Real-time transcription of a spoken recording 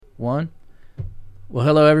One. Well,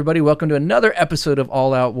 hello, everybody. Welcome to another episode of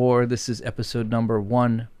All Out War. This is episode number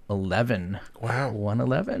 111. Wow.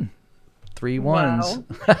 111. 3 ones.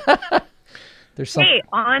 Wow. There's some... Hey,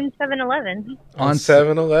 on 7-Eleven. On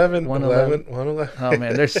 7-Eleven. 111. Oh,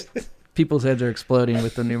 man. There's people's heads are exploding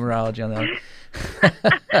with the numerology on that.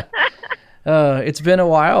 It's been a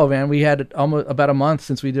while, man. We had almost about a month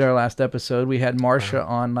since we did our last episode. We had Marsha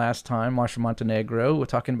on last time, Marsha Montenegro. We're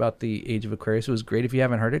talking about the Age of Aquarius. It was great. If you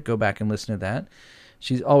haven't heard it, go back and listen to that.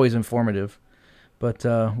 She's always informative. But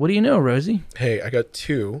what do you know, Rosie? Hey, I got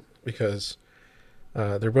two because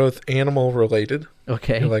they're both animal related.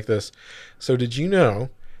 Okay. You're like this. So did you know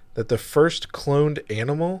that the first cloned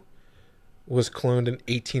animal was cloned in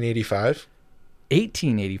 1885?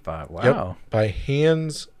 1885. Wow. Yep, by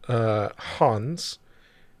Hans Dreich.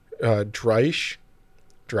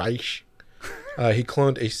 He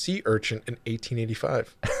cloned a sea urchin in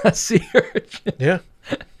 1885. A sea urchin? Yeah.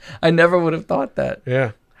 I never would have thought that.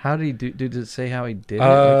 Yeah. How did he do? Did it say how he did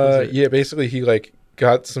it? Yeah, basically he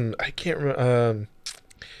got some, I can't remember,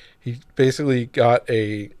 he basically got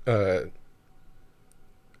a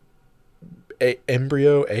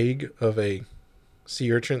embryo egg of a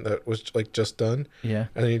sea urchin that was just done. Yeah.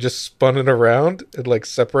 And then he just spun it around and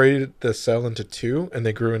separated the cell into two, and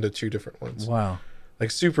they grew into two different ones. Wow.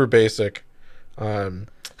 Super basic. The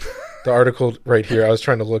article right here, I was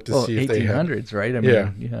trying to look to see if they had 1800s, right? I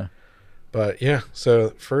mean, yeah. But yeah,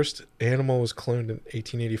 so first animal was cloned in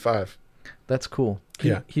 1885. That's cool.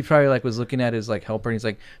 Yeah. He probably was looking at his helper and he's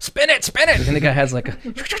like, spin it. And the guy has a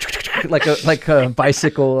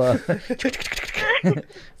bicycle.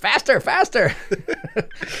 Faster.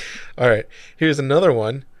 All right. Here's another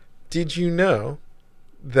one. Did you know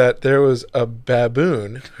that there was a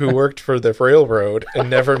baboon who worked for the railroad and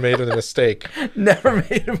never made a mistake? Never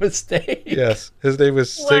made a mistake. Yes. His name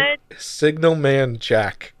was Signalman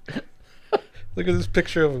Jack. Look at this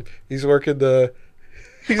picture of him. He's working the...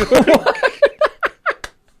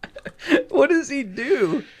 What does he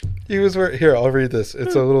do? He was here, I'll read this.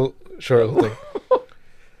 It's a little short little thing.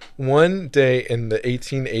 One day in the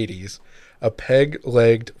 1880s, a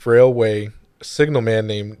peg-legged railway signalman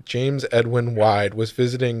named James Edwin Wyde was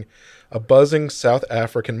visiting a buzzing South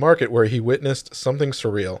African market where he witnessed something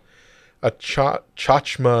surreal. A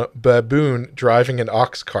Chachma baboon driving an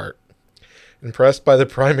ox cart. Impressed by the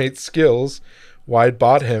primate's skills, Wyde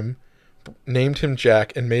bought him, named him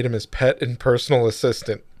Jack, and made him his pet and personal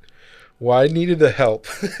assistant. Wyde needed the help.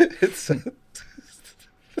 It's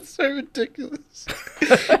so ridiculous.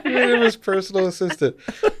 He made him his personal assistant.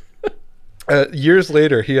 Years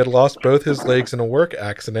later, he had lost both his legs in a work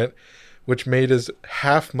accident, which made his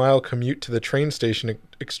half-mile commute to the train station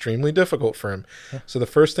extremely difficult for him. So the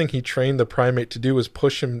first thing he trained the primate to do was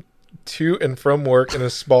push him to and from work in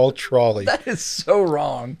a small trolley. That is so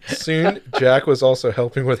wrong. Soon, Jack was also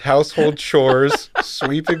helping with household chores,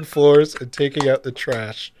 sweeping floors, and taking out the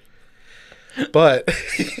trash. But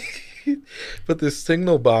the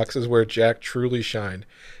signal box is where Jack truly shined.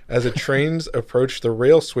 As the trains approached the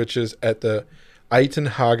rail switches at the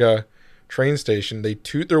Uitenhage train station, they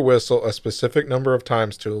toot their whistle a specific number of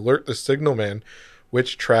times to alert the signalman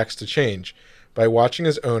which tracks to change. By watching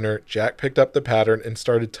his owner, Jack picked up the pattern and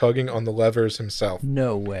started tugging on the levers himself.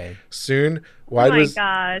 No way. Soon,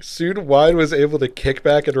 Wyde was able to kick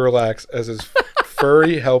back and relax as his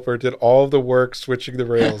furry helper did all of the work switching the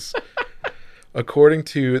rails. According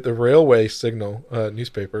to the Railway Signal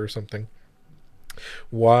newspaper or something,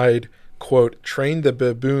 Wyde, quote, trained the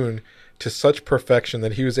baboon to such perfection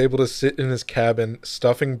that he was able to sit in his cabin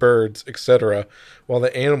stuffing birds, etc., while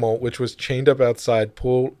the animal, which was chained up outside,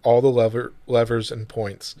 pulled all the levers and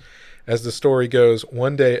points. As the story goes,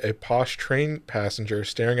 one day a posh train passenger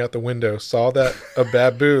staring out the window saw that a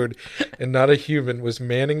baboon and not a human was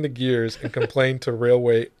manning the gears and complained to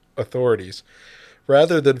railway authorities.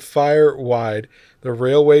 Rather than fire Wyde, the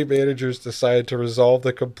railway managers decided to resolve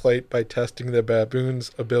the complaint by testing the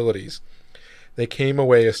baboon's abilities. They came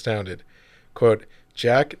away astounded. Quote,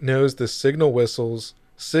 Jack knows the signal whistle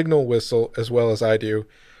as well as I do.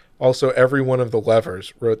 Also, every one of the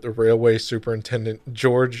levers, wrote the railway superintendent,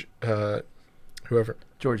 George Bailey.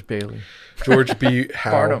 George B.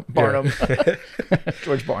 Howe. Barnum. Yeah.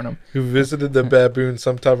 George Barnum. Who visited the baboon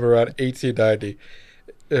sometime around 1890.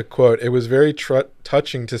 Quote, it was very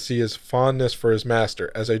touching to see his fondness for his master.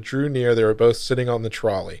 As I drew near, they were both sitting on the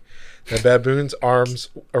trolley. The baboon's arms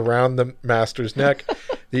around the master's neck,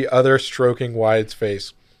 the other stroking Wyde's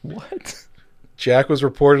face. What? Jack was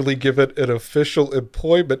reportedly given an official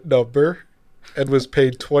employment number and was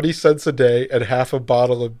paid 20 cents a day and half a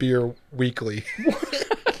bottle of beer weekly.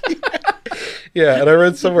 Yeah, and I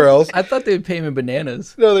read somewhere else. I thought they'd pay him in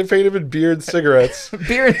bananas. No, they paid him in beer and cigarettes.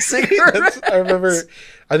 Beer and cigarettes? I remember,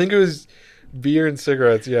 I think it was beer and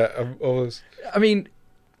cigarettes. Yeah, almost. I mean,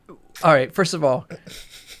 all right, first of all,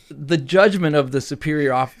 the judgment of the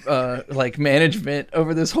superior management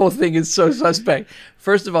over this whole thing is so suspect.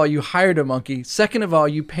 First of all, you hired a monkey. Second of all,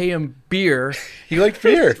 you pay him beer. He liked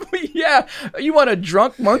beer. Yeah. You want a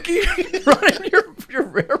drunk monkey running your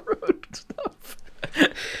railroad stuff?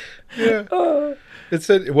 Yeah. It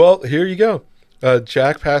said, well, here you go.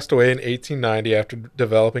 Jack passed away in 1890 after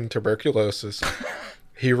developing tuberculosis.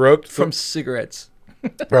 He worked from cigarettes.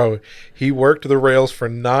 Bro, he worked the rails for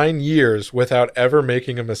 9 years without ever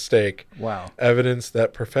making a mistake. Wow. Evidence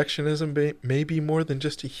that perfectionism may be more than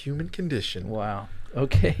just a human condition. Wow.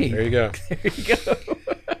 Okay. There you go. There you go.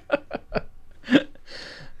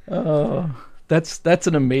 Oh, that's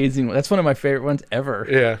an amazing one. That's one of my favorite ones ever.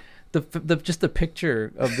 Yeah. The just the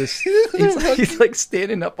picture of this. He's like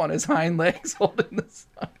standing up on his hind legs holding this.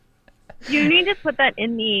 You need to put that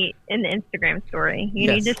in the Instagram story.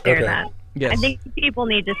 You need to share that. Yes. I think people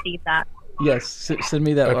need to see that. Yes, send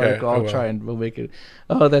me that article. I'll try and we'll make it.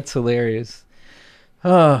 Oh, that's hilarious.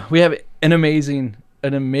 We have an amazing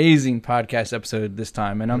podcast episode this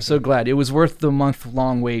time, and I'm so glad. It was worth the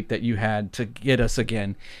month-long wait that you had to get us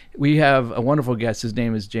again. We have a wonderful guest. His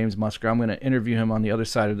name is James Musker. I'm going to interview him on the other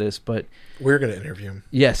side of this, but we're going to interview him.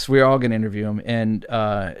 Yes, we're all going to interview him. And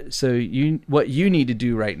so what you need to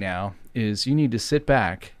do right now is you need to sit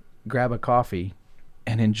back, grab a coffee,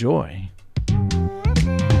 and enjoy.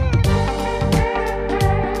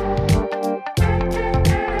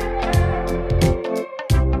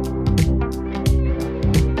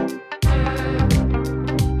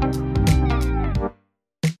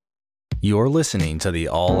 You're listening to the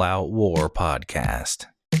All Out War podcast.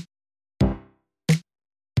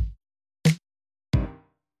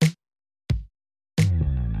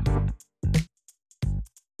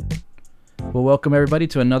 Well, welcome everybody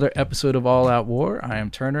to another episode of All Out War. I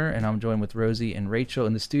am Turner, and I'm joined with Rosie and Rachel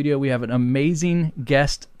in the studio. We have an amazing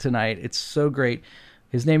guest tonight. It's so great.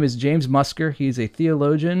 His name is James Musker. He's a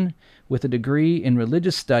theologian with a degree in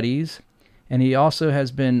religious studies, and he also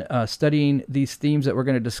has been studying these themes that we're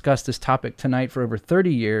going to discuss this topic tonight for over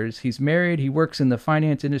 30 years. He's married. He works in the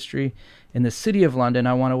finance industry in the city of London.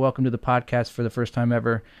 I want to welcome to the podcast for the first time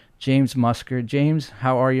ever, James Musker. James,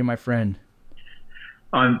 how are you, my friend?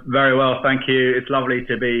 I'm very well, thank you. It's lovely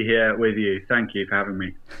to be here with you. Thank you for having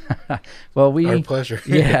me. Well, our pleasure.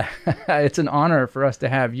 Yeah, it's an honor for us to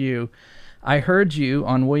have you. I heard you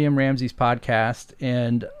on William Ramsey's podcast,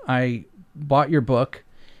 and I bought your book,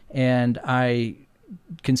 and I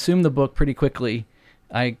consumed the book pretty quickly.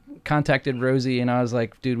 I contacted Rosie, and I was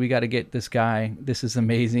like, dude, we got to get this guy. This is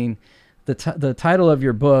amazing. The title of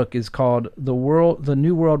your book is called The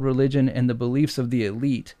New World Religion and the Beliefs of the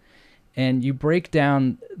Elite. And you break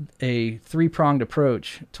down a three-pronged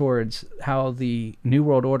approach towards how the New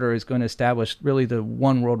World Order is going to establish really the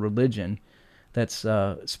one world religion that's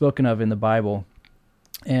spoken of in the Bible.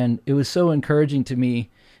 And it was so encouraging to me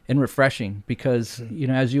and refreshing because, you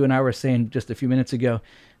know, as you and I were saying just a few minutes ago,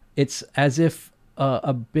 it's as if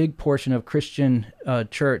a big portion of Christian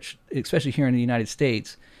church, especially here in the United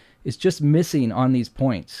States, is just missing on these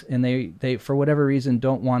points, and they for whatever reason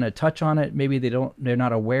don't want to touch on it. Maybe they're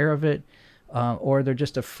not aware of it, or they're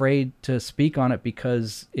just afraid to speak on it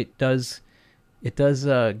because it does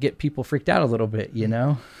get people freaked out a little bit, you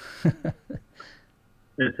know.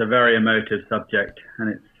 It's a very emotive subject,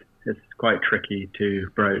 and it's quite tricky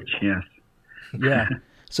to broach. Yes. Yeah.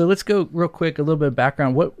 So let's go real quick. A little bit of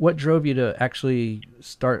background. What drove you to actually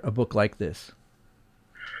start a book like this?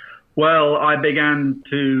 Well, I began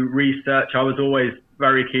to research. I was always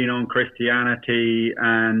very keen on Christianity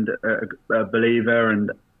and a believer. And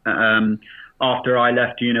after I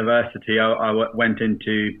left university, I went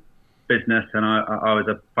into business, and I was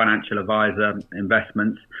a financial advisor,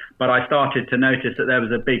 investments. But I started to notice that there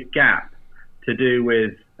was a big gap to do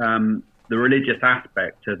with the religious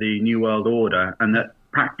aspect of the New World Order, and that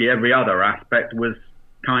practically every other aspect was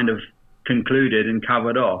kind of concluded and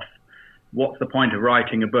covered off. What's the point of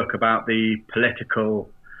writing a book about the political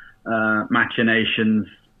machinations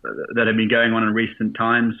that have been going on in recent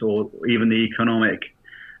times, or even the economic?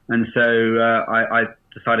 And so I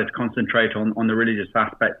decided to concentrate on the religious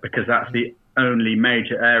aspect, because that's the only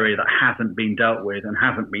major area that hasn't been dealt with and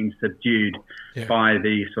hasn't been subdued by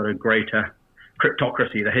the sort of greater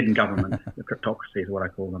cryptocracy, the hidden government. The cryptocracy is what I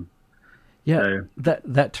call them. Yeah, so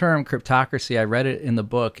that term cryptocracy, I read it in the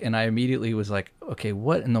book, and I immediately was like, okay,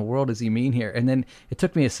 what in the world does he mean here? And then it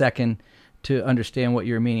took me a second to understand what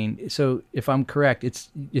you're meaning. So if I'm correct, it's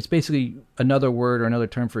basically another word or another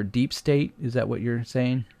term for deep state. Is that what you're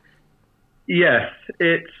saying? Yes,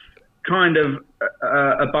 it's kind of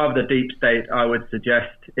above the deep state, I would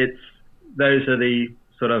suggest. Those are the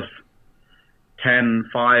sort of 10,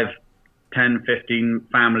 15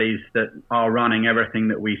 families that are running everything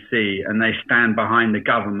that we see, and they stand behind the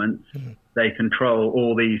governments. They control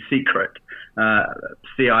all these secret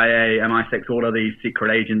CIA, MI6, all of these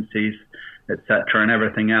secret agencies, etc., and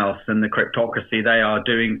everything else. And the cryptocracy, they are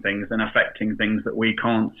doing things and affecting things that we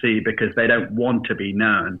can't see because they don't want to be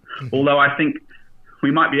known. Although I think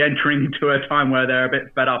we might be entering into a time where they're a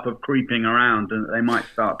bit fed up of creeping around and they might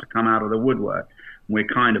start to come out of the woodwork. We're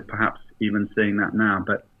kind of perhaps even seeing that now.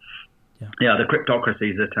 But yeah, the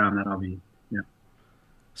cryptocracy is a term that I've used. Yeah.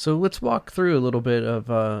 So let's walk through a little bit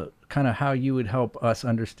of kind of how you would help us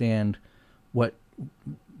understand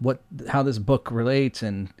how this book relates,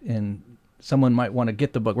 and someone might want to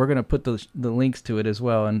get the book. We're going to put the links to it as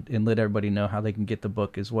well, and let everybody know how they can get the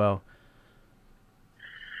book as well.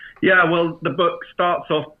 Yeah, well, the book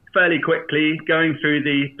starts off fairly quickly, going through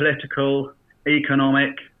the political,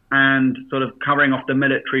 economic, and sort of covering off the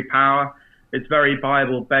military power. It's very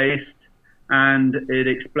Bible-based, and it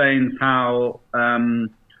explains how,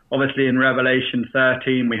 obviously in Revelation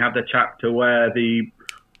 13, we have the chapter where the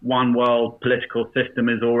one world political system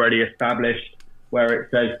is already established, where it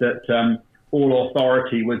says that all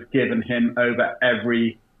authority was given him over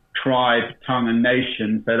every tribe, tongue, and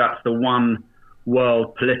nation. So that's the one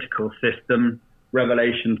world political system,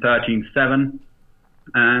 Revelation 13:7.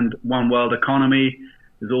 And one world economy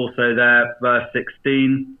is also there, verse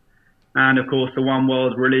 16. And of course, the one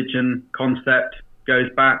world religion concept goes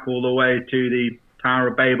back all the way to the Tower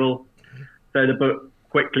of Babel. So the book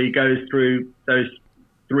quickly goes through those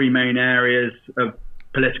three main areas of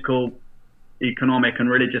political, economic, and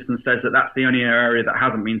religious, and says that that's the only area that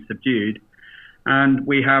hasn't been subdued. And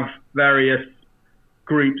we have various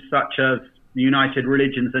groups such as the United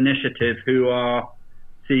Religions Initiative, who are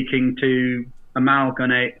seeking to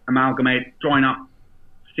amalgamate, join up,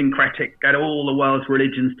 get all the world's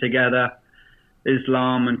religions together.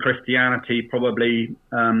 Islam and Christianity probably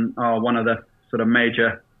are one of the sort of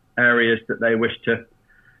major areas that they wish to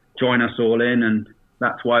join us all in, and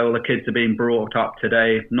that's why all the kids are being brought up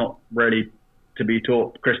today, not really to be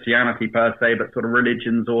taught Christianity per se, but sort of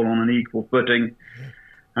religions all on an equal footing.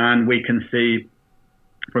 And we can see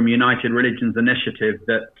from United Religions Initiative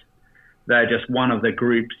that they're just one of the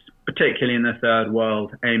groups, particularly in the third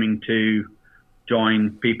world, aiming to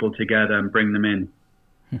join people together and bring them in.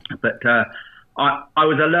 But I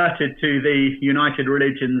was alerted to the United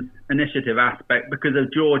Religions Initiative aspect because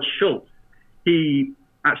of George Shultz. He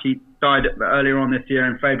actually died earlier on this year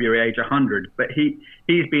in February, age 100, but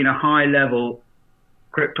he's been a high-level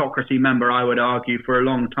cryptocracy member, I would argue, for a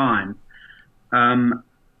long time.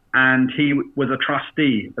 And he was a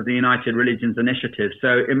trustee of the United Religions Initiative.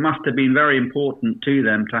 So it must have been very important to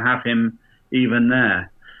them to have him even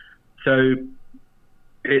there. So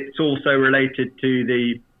it's also related to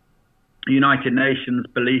the United Nations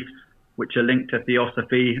beliefs, which are linked to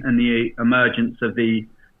theosophy and the emergence of the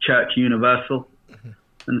Church Universal.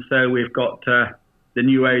 And so we've got the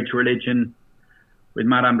New Age religion with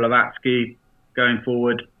Madame Blavatsky going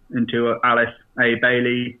forward into Alice A.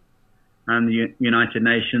 Bailey and the United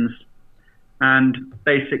Nations. And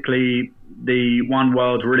basically the one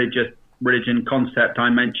world religion concept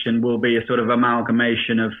I mentioned will be a sort of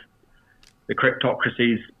amalgamation of the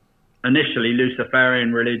cryptocracies, initially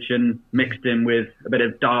Luciferian religion mixed in with a bit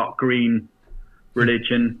of dark green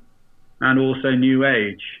religion and also New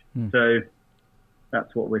Age. So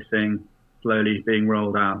that's what we're seeing slowly being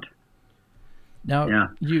rolled out. Now,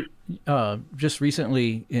 you just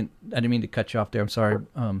recently, I didn't mean to cut you off there, I'm sorry,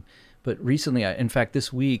 but recently, in fact,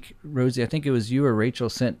 this week, Rosie, I think it was you or Rachel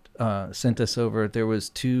sent us over, there was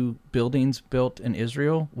 2 buildings built in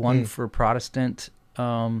Israel, one for Protestant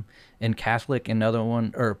and Catholic, another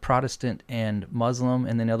one, or Protestant and Muslim,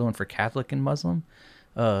 and then the other one for Catholic and Muslim,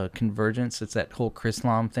 convergence. It's that whole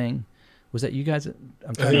Chrislam thing. Was that you guys?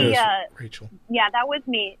 I'm trying Rachel. Yeah, that was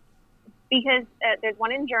me. Because there's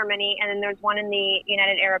one in Germany and then there's one in the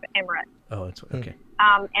United Arab Emirates. Oh, it's okay.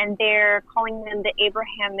 And they're calling them the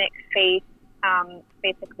Abrahamic Faith,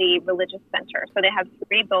 basically religious center. So they have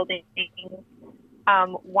 3 buildings.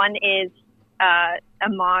 One is a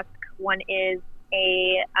mosque. One is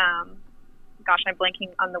a, gosh, I'm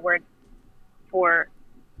blanking on the word for...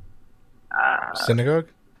 synagogue?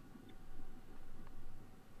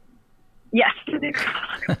 Yes. Sorry.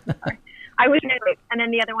 I was right. And then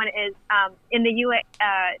the other one is in the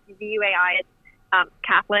UAI, it's a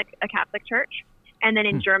Catholic church. And then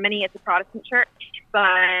in Germany, it's a Protestant church,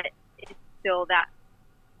 but it's still that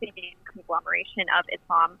big conglomeration of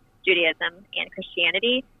Islam, Judaism, and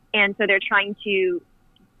Christianity. And so they're trying to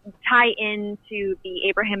tie into the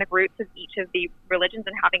Abrahamic roots of each of the religions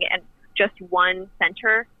and having it in just one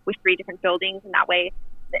center with 3 different buildings. And that way,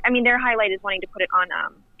 I mean, their highlight is wanting to put it on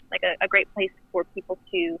like a great place for people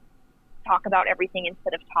to talk about everything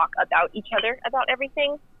instead of talk about each other about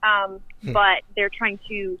everything. But they're trying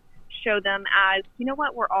to show them as, you know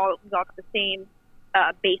what, we've all got the same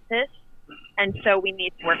basis, and so we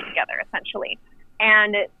need to work together, essentially.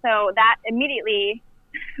 And so that immediately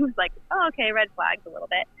was like, oh, okay, red flags a little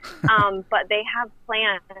bit. But they have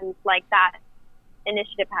plans, like that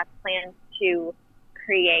initiative has plans to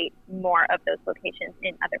create more of those locations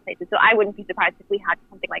in other places. So I wouldn't be surprised if we had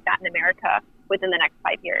something like that in America within the next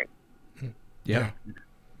 5 years. Yeah.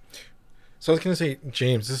 So I was going to say,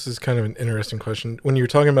 James, this is kind of an interesting question. When you're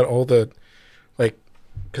talking about all the, like,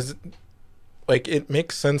 because, like, it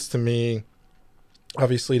makes sense to me,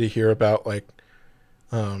 obviously, to hear about, like,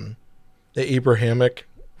 the Abrahamic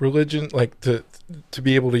religion, like, to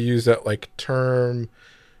be able to use that, like, term,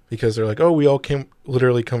 because they're like, oh, we all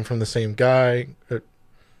literally come from the same guy.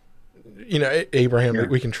 You know, Abraham,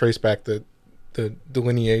 we can trace back the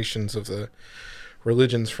delineations of the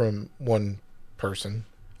religions from one person.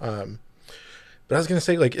 But I was gonna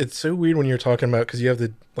say, like, it's so weird when you're talking about, because you have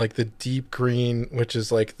the deep green, which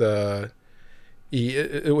is like would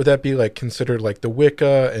that be like considered like the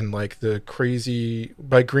Wicca, and like the crazy,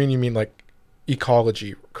 by green you mean like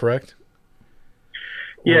ecology, correct?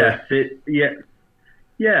 Yes,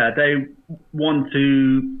 yeah. They want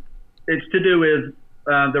to. It's to do with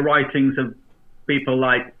the writings of people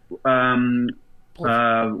like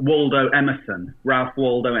Ralph Waldo Emerson,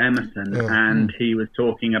 and he was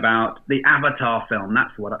talking about the Avatar film.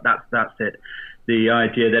 That's it. The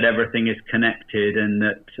idea that everything is connected, and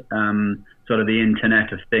that sort of the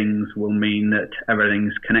Internet of Things will mean that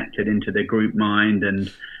everything's connected into the group mind,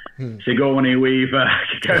 and Sigourney Weaver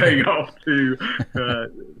going off to.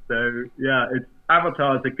 So yeah,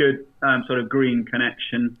 Avatar is a good sort of green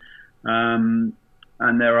connection, and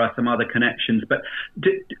there are some other connections, but.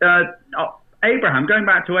 Abraham, going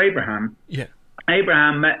back to Abraham,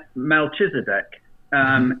 Abraham met Melchizedek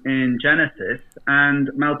in Genesis,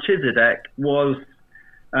 and Melchizedek was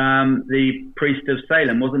the priest of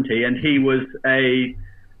Salem, wasn't he? And he was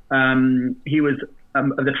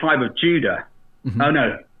of the tribe of Judah. Oh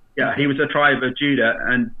no, yeah, he was a tribe of Judah,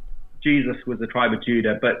 and Jesus was the tribe of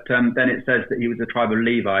Judah. But then it says that he was the tribe of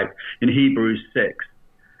Levite in Hebrews 6.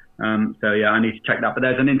 So yeah, I need to check that. But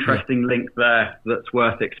there's an interesting link there that's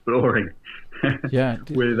worth exploring. Yeah,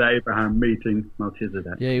 with Abraham meeting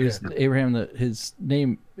Melchizedek. Yeah, he was Abraham. His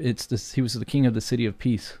name. He was the king of the city of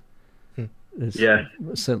peace. Yes,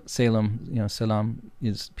 Salem. You know, Salam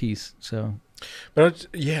is peace. So, but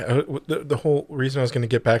the whole reason I was going to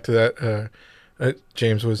get back to that,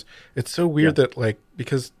 James, was it's so weird that, like,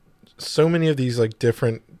 because so many of these like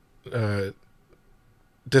different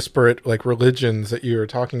disparate like religions that you were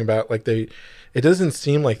talking about, like it doesn't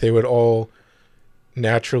seem like they would all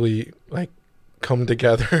naturally like come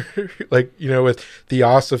together. Like, you know, with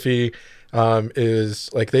Theosophy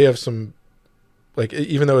is like, they have some, like,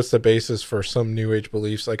 even though it's the basis for some New Age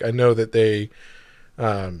beliefs, like I know that they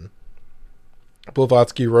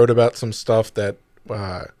Blavatsky wrote about some stuff that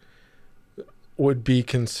would be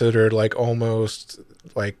considered like almost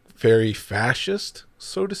like very fascist,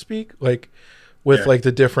 so to speak, like with like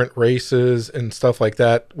the different races and stuff like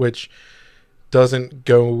that, which doesn't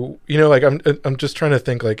go, you know, like I'm just trying to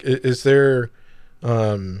think, like, is there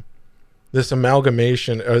this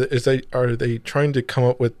amalgamation, are they trying to come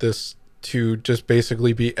up with this to just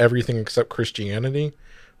basically be everything except Christianity,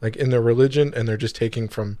 like in their religion, and they're just taking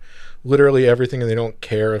from literally everything, and they don't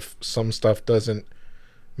care if some stuff doesn't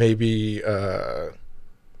maybe at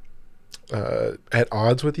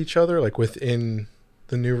odds with each other, like within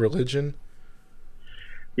the new religion?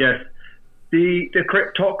 Yes. The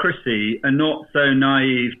cryptocracy are not so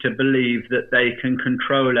naive to believe that they can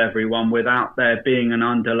control everyone without there being an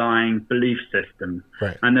underlying belief system.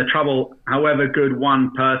 Right. And the trouble, however good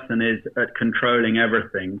one person is at controlling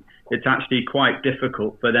everything, it's actually quite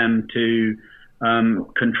difficult for them to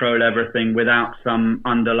control everything without some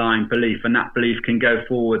underlying belief. And that belief can go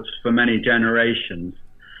forwards for many generations.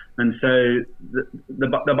 And so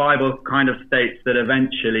the Bible kind of states that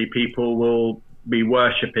eventually people will be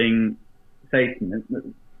worshipping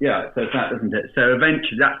Satan. Yeah, so that, isn't it? So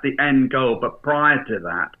eventually that's the end goal, but prior to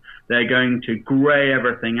that, they're going to grey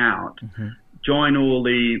everything out, join all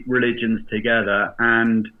the religions together,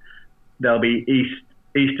 and there'll be East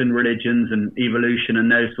Eastern religions and evolution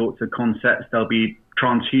and those sorts of concepts. There'll be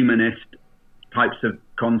transhumanist types of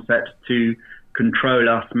concepts to control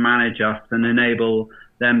us, manage us, and enable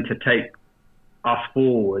them to take us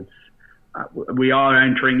forwards. We are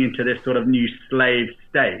entering into this sort of new slave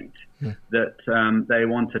state that they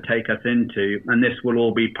want to take us into, and this will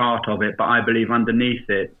all be part of it. But I believe underneath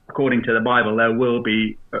it, according to the Bible, there will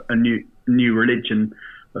be a new religion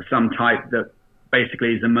of some type that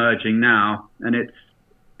basically is emerging now, and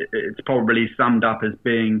it's probably summed up as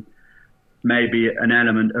being maybe an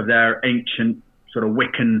element of their ancient sort of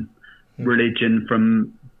Wiccan religion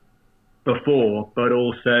from before, but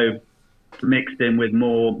also mixed in with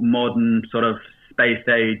more modern sort of space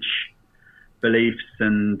age beliefs.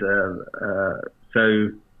 And so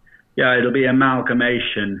yeah, it'll be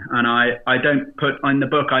amalgamation. And I don't put in the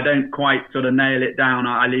book, I don't quite sort of nail it down.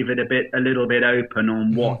 I leave it a little bit open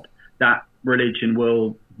on what that religion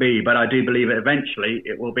will be, but I do believe it eventually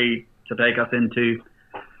it will be to take us into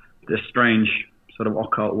this strange sort of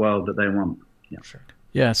occult world that they want. Yeah, sure.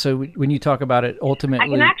 Yeah, so when you talk about it, ultimately, I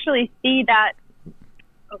can actually see that.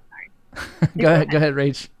 Oh, sorry. Go ahead,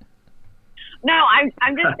 Rach. No,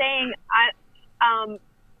 I'm just saying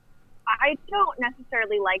I don't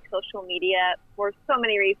necessarily like social media for so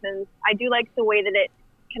many reasons. I do like the way that it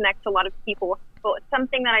connects a lot of people, but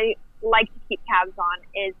something that I like to keep tabs on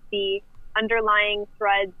is the underlying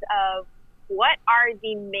threads of what are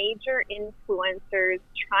the major influencers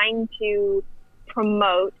trying to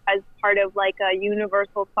promote as part of like a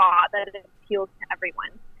universal thought that appeals to everyone.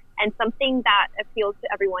 And something that appeals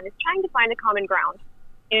to everyone is trying to find a common ground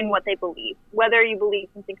in what they believe. Whether you believe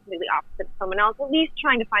something completely opposite of someone else, at least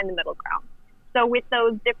trying to find the middle ground. So with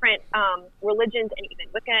those different religions, and even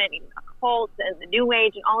Wicca and even occults and the New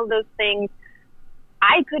Age and all of those things,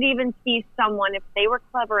 I could even see someone, if they were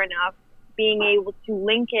clever enough, being able to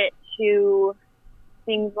link it to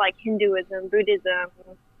things like Hinduism, Buddhism,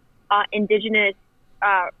 indigenous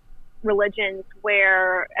religions,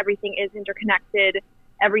 where everything is interconnected.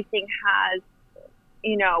 Everything has,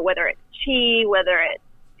 whether it's chi, whether it's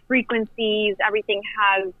frequencies, everything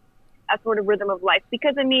has a sort of rhythm of life.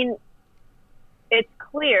 Because, it's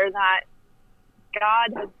clear that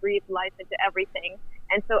God has breathed life into everything.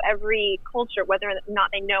 And so every culture, whether or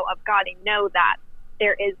not they know of God, they know that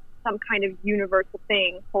there is some kind of universal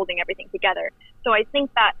thing holding everything together. So I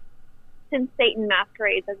think that since Satan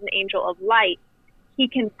masquerades as an angel of light, he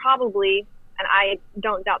can probably, and I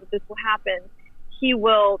don't doubt that this will happen, he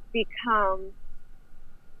will become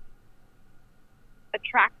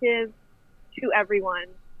attractive to everyone,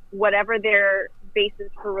 whatever their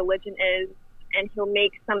basis for religion is, and he'll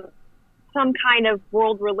make some kind of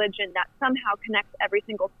world religion that somehow connects every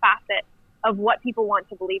single facet of what people want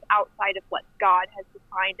to believe outside of what God has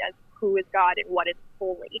defined as who is God and what is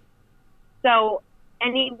holy. So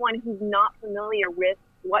anyone who's not familiar with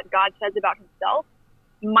what God says about himself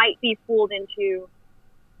might be fooled into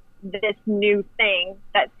this new thing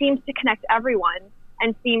that seems to connect everyone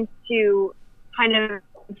and seems to kind of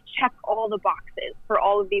check all the boxes for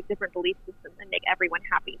all of these different belief systems and make everyone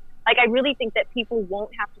happy. Like, I really think that people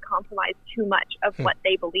won't have to compromise too much of what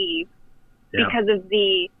they believe because of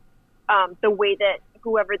the way that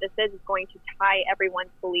whoever this is going to tie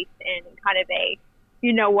everyone's beliefs in kind of a,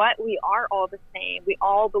 you know what, we are all the same. We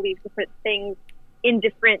all believe different things in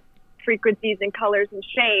different frequencies and colors and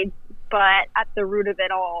shades, but at the root of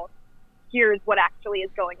it all, here's what actually is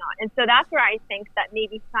going on. And so that's where I think that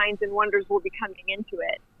maybe Signs and Wonders will be coming into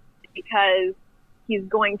it, because he's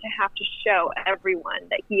going to have to show everyone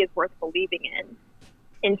that he is worth believing in,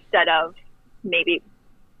 instead of maybe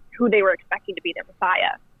who they were expecting to be their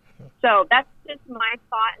Messiah. So that's just my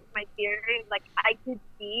thought, my theory. Like, I could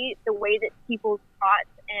see the way that people's thoughts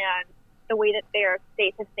and the way that their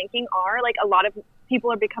states of thinking are. Like, a lot of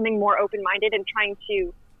people are becoming more open-minded and trying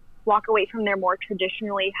to walk away from their more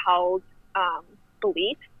traditionally held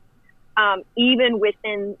beliefs. Even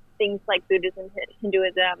within things like Buddhism,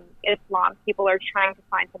 Hinduism, Islam, people are trying to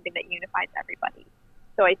find something that unifies everybody.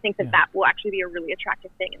 So I think that will actually be a really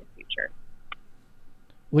attractive thing in the future.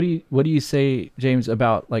 What do you say, James,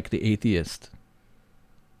 about like the atheist?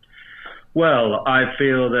 Well, I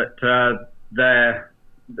feel that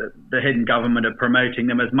the hidden government are promoting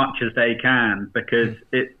them as much as they can, because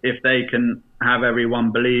if they can have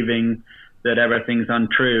everyone believing that everything's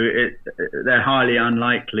untrue, they're highly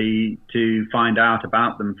unlikely to find out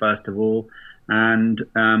about them, first of all. And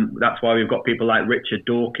that's why we've got people like Richard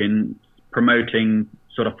Dawkins promoting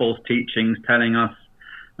sort of false teachings, telling us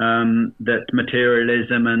that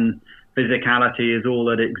materialism and physicality is all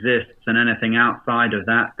that exists, and anything outside of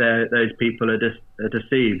that, those people are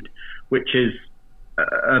deceived, which is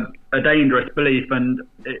a dangerous belief, and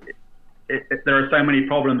there are so many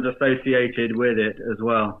problems associated with it as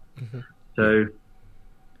well. Mm-hmm. So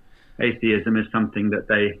atheism is something that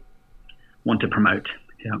they want to promote.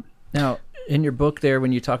 Yeah. Now, in your book there,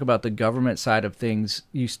 when you talk about the government side of things,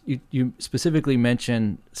 you specifically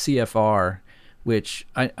mention CFR, which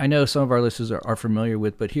I know some of our listeners are familiar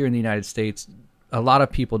with, but here in the United States, a lot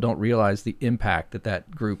of people don't realize the impact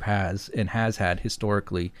that group has and has had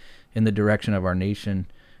historically in the direction of our nation.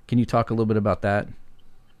 Can you talk a little bit about that?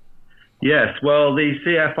 Yes, well, the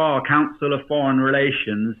CFR, Council of Foreign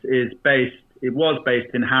Relations, was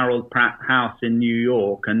based in Harold Pratt House in New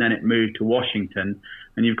York, and then it moved to Washington.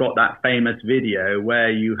 And you've got that famous video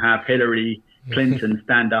where you have Hillary Clinton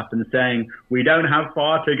stand up and saying, "We don't have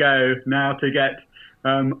far to go now to get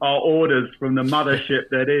our orders from the mothership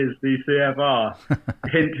that is the CFR."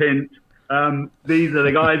 Hint, hint, these are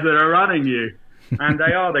the guys that are running you. And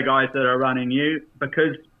they are the guys that are running you,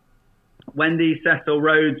 because when the Cecil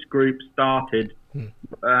Rhodes group started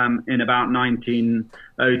in about 1902,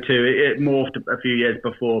 it morphed a few years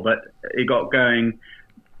before, but it got going.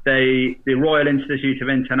 The Royal Institute of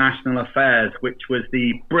International Affairs, which was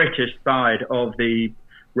the British side of the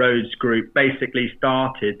Rhodes group, basically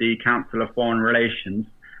started the Council of Foreign Relations,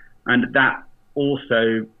 and that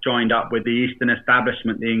also joined up with the Eastern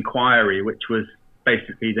Establishment, the Inquiry, which was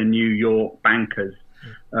basically the New York bankers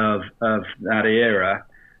of that era.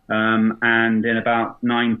 And in about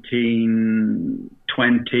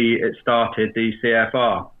 1920, it started the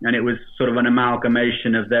CFR. And it was sort of an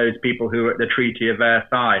amalgamation of those people who were at the Treaty of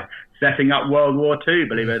Versailles, setting up World War II,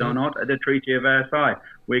 believe it or not, at the Treaty of Versailles.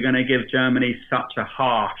 We're going to give Germany such a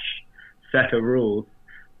harsh set of rules.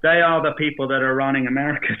 They are the people that are running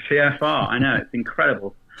America's CFR. I know, it's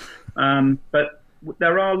incredible. But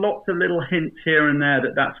there are lots of little hints here and there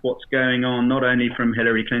that that's what's going on, not only from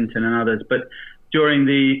Hillary Clinton and others, but during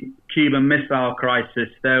the Cuban Missile Crisis,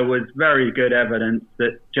 there was very good evidence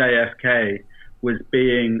that JFK was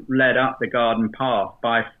being led up the garden path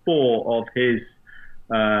by 4 of his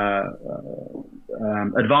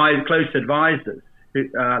close advisors,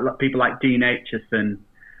 people like Dean Acheson,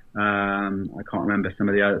 I can't remember some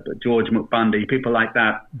of the others, but George McBundy, people like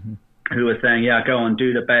that, who were saying, yeah, go on,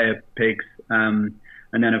 do the Bay of Pigs. And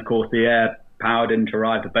then, of course, the air power didn't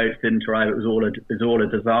arrive, the boats didn't arrive, it was all a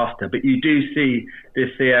disaster. But you do see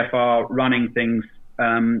this CFR running things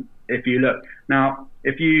if you look. Now,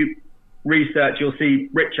 if you research, you'll see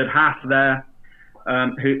Richard Haas there,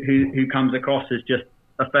 who comes across as just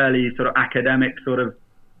a fairly sort of academic sort of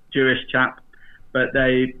Jewish chap. But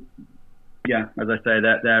they, yeah, as I say,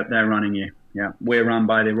 they're running you. Yeah, we're run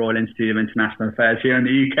by the Royal Institute of International Affairs here in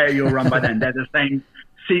the UK. You're run by them. They're the same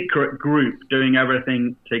secret group doing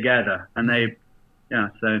everything together, and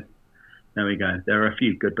so there we go. There are a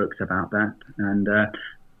few good books about that, and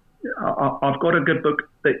I've got a good book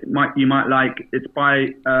that you might like. It's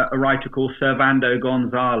by a writer called Servando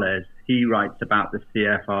Gonzalez. He writes about the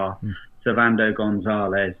CFR. Servando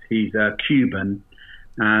Gonzalez, he's a Cuban,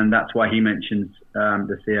 and that's why he mentions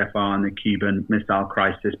the CFR and the Cuban Missile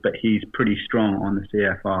Crisis, but he's pretty strong on the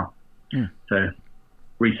CFR. So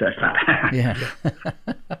research that. Yeah.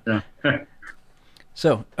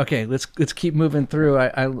 So, okay, let's keep moving through.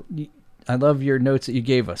 I love your notes that you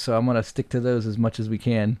gave us, so I'm going to stick to those as much as we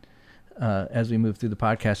can as we move through the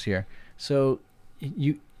podcast here. So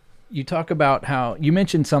you talk about how you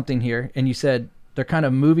mentioned something here, and you said they're kind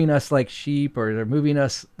of moving us like sheep, or they're moving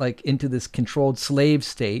us like into this controlled slave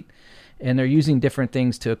state, and they're using different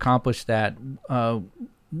things to accomplish that.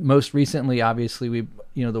 Most recently, obviously,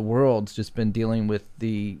 the world's just been dealing with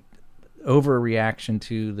the overreaction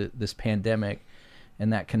to this pandemic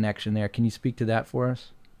and that connection there. Can you speak to that for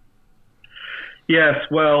us? Yes,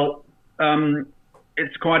 well,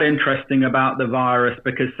 it's quite interesting about the virus,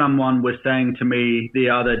 because someone was saying to me the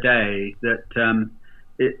other day that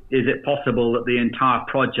is it possible that the entire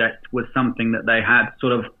project was something that they had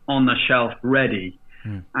sort of on the shelf ready,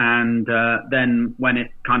 and then when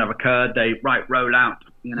it kind of occurred, they roll out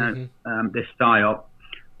this psyop.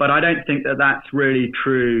 But I don't think that that's really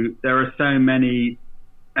true. There are so many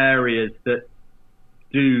areas that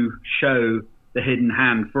do show the hidden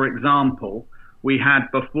hand. For example, we had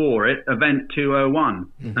before it Event 201,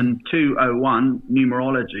 and 201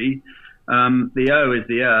 numerology. The O is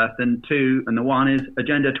the Earth, and 2 and the 1 is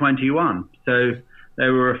Agenda 21. So they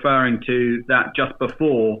were referring to that just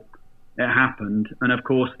before it happened. And of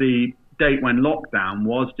course, the date when lockdown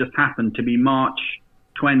was just happened to be March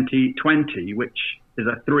 2020, which is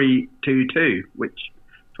a 322, which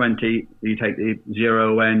 20, you take the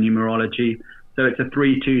 0 away in numerology, so it's a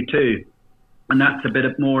 322. And that's a bit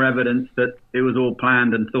of more evidence that it was all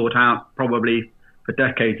planned and thought out, probably for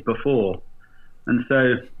decades before. And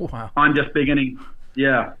so wow. I'm beginning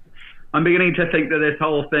to think that this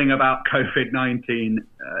whole thing about COVID-19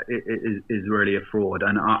 is really a fraud.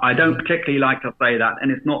 And I don't particularly like to say that.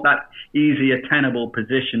 And it's not that easy a tenable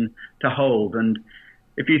position to hold. And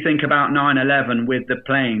if you think about 9/11 with the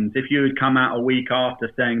planes, if you had come out a week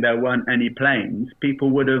after saying there weren't any planes, people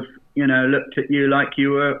would have, looked at you like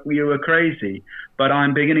you were crazy. But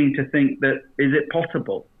I'm beginning to think that, is it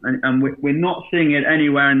possible? And we're not seeing it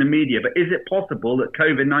anywhere in the media, but is it possible that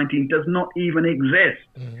COVID-19 does not even exist?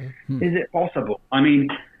 Mm-hmm. Is it possible? I mean,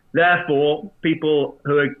 therefore, people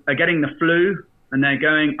who are getting the flu and they're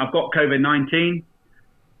going, I've got COVID-19,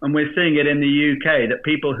 and we're seeing it in the UK that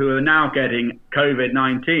people who are now getting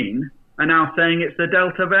COVID-19 are now saying it's the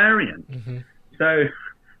Delta variant. Mm-hmm. So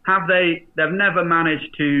they've never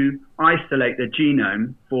managed to isolate the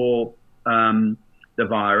genome for the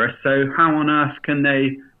virus. So how on earth can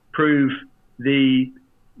they prove the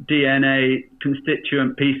DNA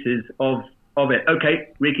constituent pieces of it? Okay,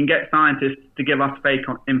 we can get scientists to give us fake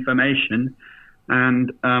information.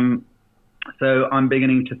 And so I'm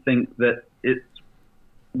beginning to think that it's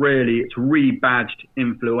rebadged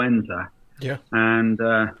influenza. Yeah. And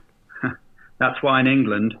that's why in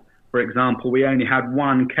England, for example, we only had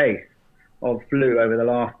one case of flu over the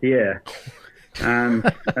last year. And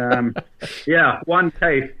one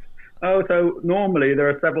case. Oh, so normally there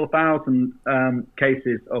are several thousand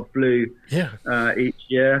cases of flu each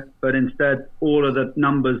year, but instead all of the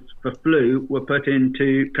numbers for flu were put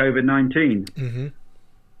into COVID-19. Mm-hmm.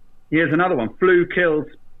 Here's another one. Flu kills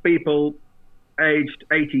people aged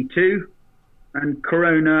 82, and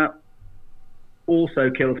corona also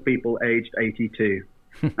kills people aged 82.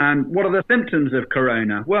 And what are the symptoms of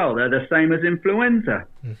corona? Well, they're the same as influenza.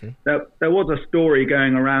 Mm-hmm. There was a story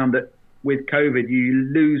going around that with COVID, you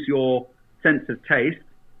lose your sense of taste.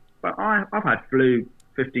 But I've had flu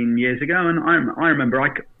 15 years ago, and I remember I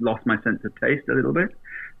lost my sense of taste a little bit.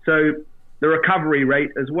 So the recovery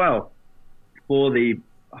rate as well for the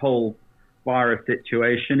whole virus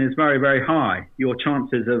situation is very, very high. Your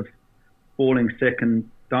chances of falling sick and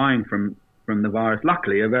dying from the virus,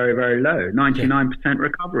 luckily, are very, very low, 99%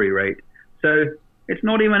 recovery rate. So it's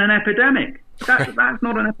not even an epidemic. That's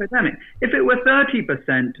not an epidemic. If it were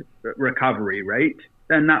 30% recovery rate,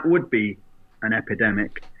 then that would be an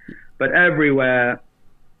epidemic. But everywhere,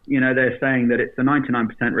 they're saying that it's a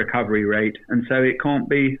 99% recovery rate, and so it can't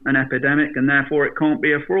be an epidemic, and therefore it can't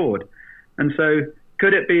be a fraud. And so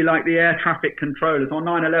could it be like the air traffic controllers? On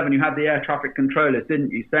 9/11, you had the air traffic controllers, didn't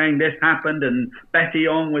you, saying this happened and Betty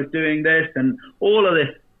Ong was doing this and all of this.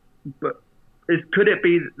 But could it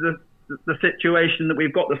be the situation that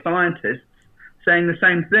we've got the scientists saying the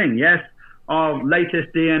same thing? Yes, our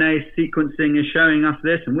latest DNA sequencing is showing us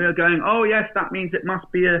this, and we're going, oh, yes, that means it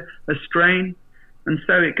must be a strain. And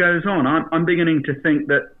so it goes on. I'm beginning to think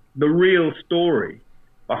that the real story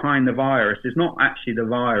behind the virus is not actually the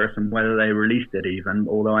virus and whether they released it even,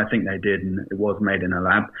 although I think they did and it was made in a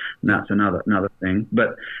lab, and that's another thing.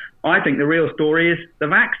 But I think the real story is the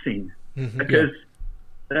vaccine, because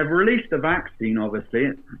they've released the vaccine,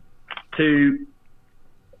 obviously,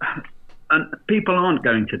 and people aren't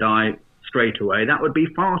going to die straight away. That would be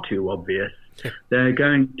far too obvious. They're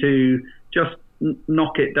going to just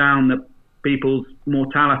knock it down. That people's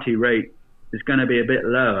mortality rate is going to be a bit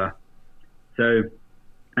lower. So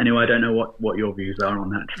anyway, I don't know what your views are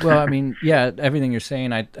on that. Well, I mean, yeah, everything you're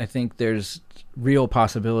saying, I think there's real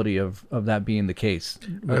possibility of that being the case,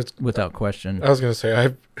 without question. I was going to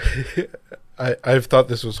say, I've thought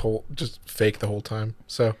this was just fake the whole time.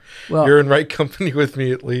 So you're in right company with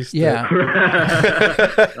me, at least. Yeah.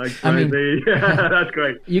 I mean, that's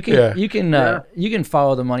great. You can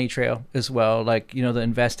follow the money trail as well. Like, the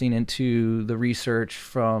investing into the research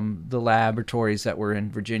from the laboratories that were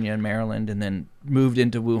in Virginia and Maryland and then moved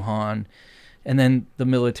into Wuhan, and then the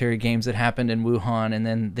military games that happened in Wuhan, and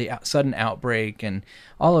then the sudden outbreak and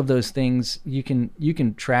all of those things. You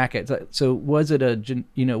can track it. So was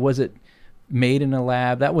it made in a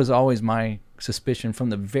lab? That was always my suspicion from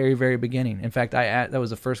the very, very beginning. In fact, that was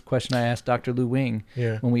the first question I asked Dr. Lu Wing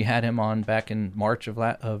when we had him on back in March of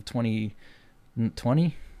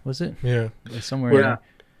 2020, was it? Yeah. Somewhere.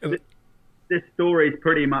 Yeah. This story's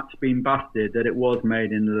pretty much been busted that it was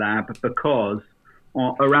made in the lab, because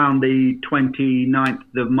around the 29th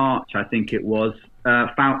of March, I think it was,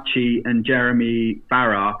 Fauci and Jeremy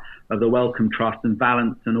Farrar of the Wellcome Trust and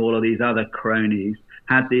Valence and all of these other cronies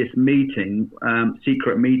had this meeting,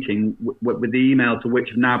 secret meeting, with the emails of which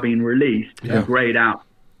have now been released, the grayed out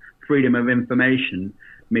Freedom of Information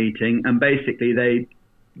meeting. And basically they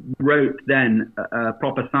wrote then a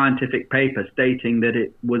proper scientific paper stating that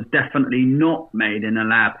it was definitely not made in a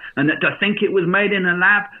lab, and that to think it was made in a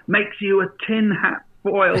lab makes you a tin hat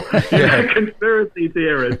foil conspiracy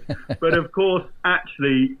theorist. But of course,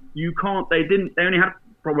 actually, you can't. They only had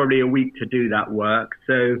probably a week to do that work.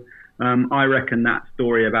 So I reckon that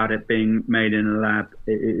story about it being made in a lab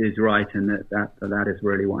is right, and that is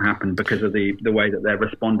really what happened because of the way that they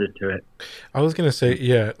responded to it. I was gonna say,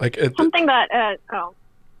 something that.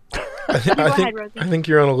 I think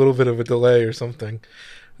you're on a little bit of a delay or something,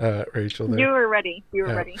 Rachel. There. You were ready.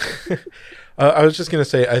 Ready. I was just gonna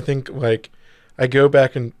say, I think I go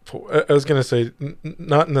back and I was gonna say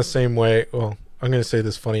not in the same way. Well, I'm gonna say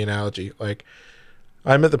this funny analogy.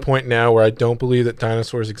 I'm at the point now where I don't believe that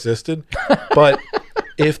dinosaurs existed, but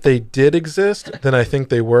if they did exist, then I think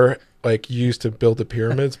they were used to build the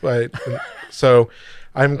pyramids. So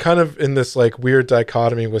I'm kind of in this weird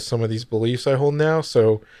dichotomy with some of these beliefs I hold now.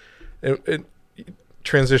 So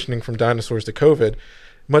transitioning from dinosaurs to COVID,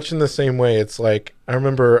 much in the same way, it's I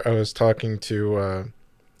remember I was talking to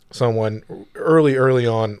someone early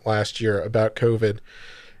on last year about COVID,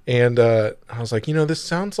 and I was like, this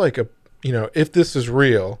sounds like if this is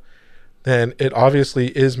real, then it obviously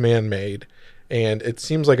is man-made, and it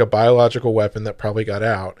seems like a biological weapon that probably got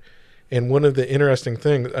out. And one of the interesting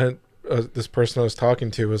things this person I was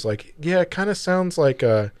talking to was it kind of sounds like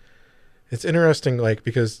it's interesting,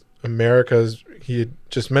 because he had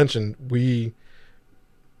just mentioned, we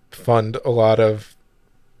fund a lot of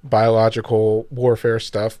biological warfare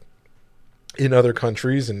stuff in other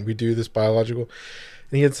countries, and we do this biological.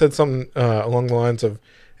 And he had said something along the lines of,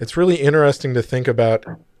 it's really interesting to think about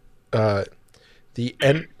the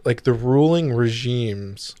ruling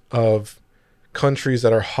regimes of countries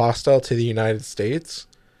that are hostile to the United States.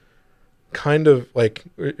 Kind of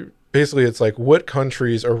basically, it's what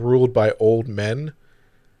countries are ruled by old men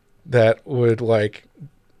that would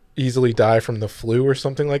easily die from the flu or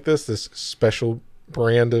something like this special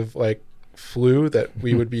brand of flu that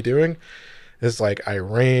we would be doing is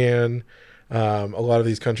Iran. A lot of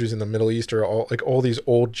these countries in the Middle East are all these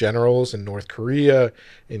old generals in North Korea,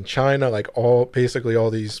 in China, all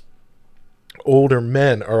these older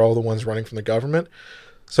men are all the ones running from the government.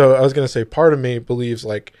 So I was going to say, part of me believes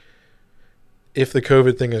if the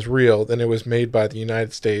COVID thing is real, then it was made by the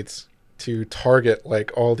United States to target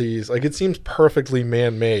all these, it seems perfectly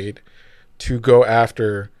man-made to go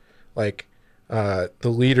after the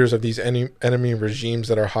leaders of these enemy regimes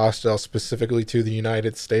that are hostile specifically to the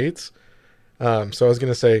United States. So I was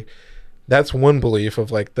going to say that's one belief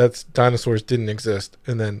of that's dinosaurs didn't exist.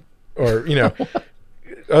 And then, or,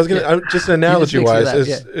 I was going to, just analogy wise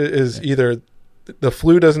is either the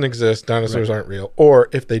flu doesn't exist, dinosaurs aren't real, or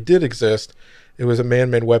if they did exist, it was a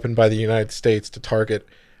man-made weapon by the United States to target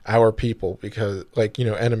our people because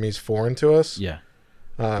enemies foreign to us.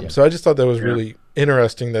 So I just thought that was really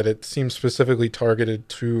interesting that it seems specifically targeted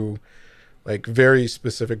to very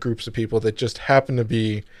specific groups of people that just happen to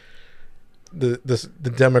be the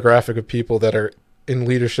demographic of people that are in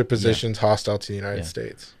leadership positions hostile to the United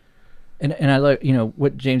States. And I like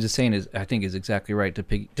what James is saying I think is exactly right to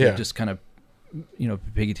just kind of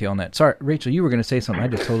piggytail on that. Sorry, Rachel, you were going to say something. I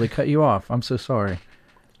just totally cut you off. I'm so sorry.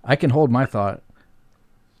 I can hold my thought.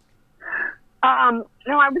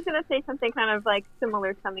 No, I was going to say something kind of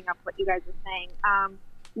similar, summing up what you guys are saying.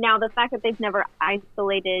 Now, the fact that they've never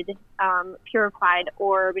isolated, purified,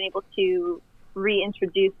 or been able to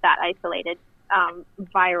reintroduce that isolated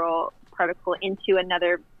viral particle into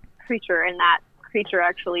another creature, and that creature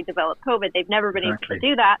actually developed COVID, they've never been able to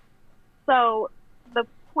do that. So the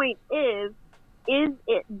point is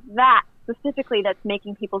it that specifically that's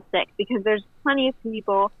making people sick? Because there's plenty of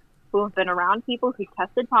people who have been around people who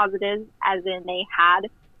tested positive, as in they had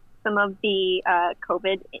some of the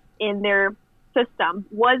COVID in their system.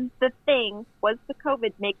 Was the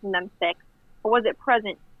COVID making them sick, or was it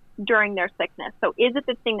present during their sickness? So is it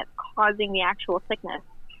the thing that's causing the actual sickness?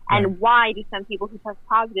 And why do some people who test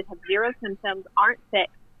positive have zero symptoms, aren't sick?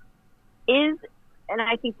 And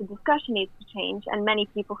I think the discussion needs to change, and many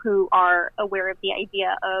people who are aware of the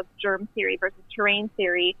idea of germ theory versus terrain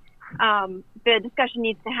theory, the discussion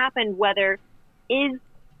needs to happen whether is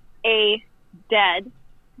a dead,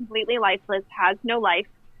 completely lifeless, has no life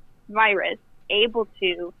virus able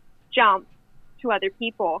to jump to other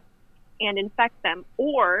people and infect them,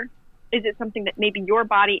 or is it something that maybe your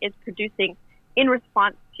body is producing in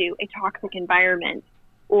response to a toxic environment,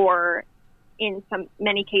 or in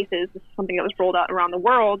many cases, this is something that was rolled out around the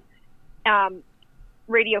world,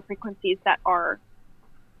 radio frequencies that are,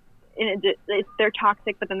 they're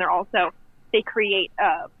toxic, but then they create,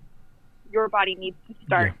 your body needs to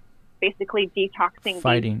start basically detoxing.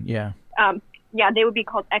 Fighting, yeah, they would be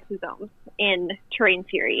called exosomes in terrain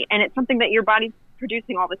theory, and it's something that your body's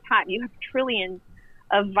producing all the time. You have trillions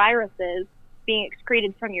of viruses being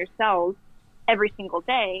excreted from your cells every single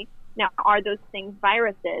day. Now, are those things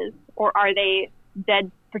viruses, or are they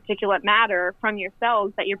dead particulate matter from your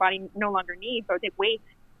cells that your body no longer needs, or they waste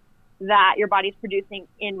that your body's producing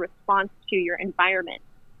in response to your environment?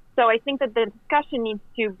 So I think that the discussion needs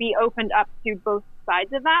to be opened up to both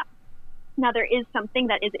sides of that. Now, there is something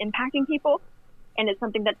that is impacting people, and it's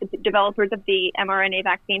something that the developers of the mRNA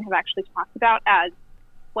vaccine have actually talked about as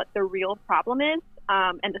what the real problem is.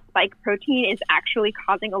 And the spike protein is actually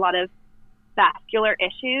causing a lot of vascular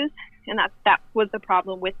issues. And that was the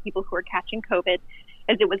problem with people who were catching COVID,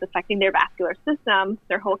 as it was affecting their vascular system,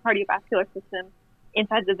 their whole cardiovascular system,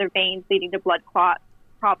 inside of their veins, leading to blood clot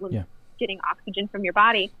problems, getting oxygen from your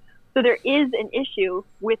body. So there is an issue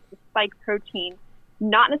with the spike protein,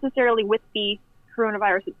 not necessarily with the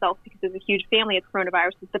coronavirus itself, because there's a huge family of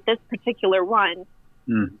coronaviruses, but this particular one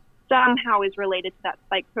somehow is related to that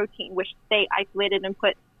spike protein, which they isolated and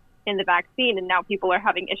put in the vaccine, and now people are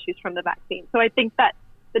having issues from the vaccine. So I think that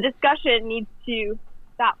the discussion needs to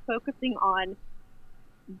stop focusing on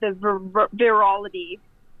the virology.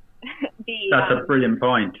 That's a brilliant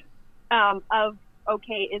point. Of,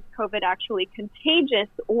 okay, is COVID actually contagious,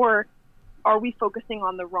 or are we focusing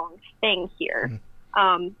on the wrong thing here?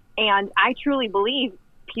 And I truly believe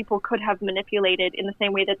people could have manipulated, in the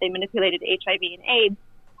same way that they manipulated HIV and AIDS,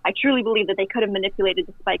 I truly believe that they could have manipulated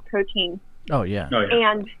the spike protein. Oh, yeah.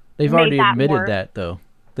 And they've already admitted that, though.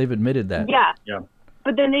 They've admitted that. Yeah.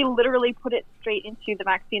 But then they literally put it straight into the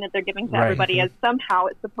vaccine that they're giving to everybody, as somehow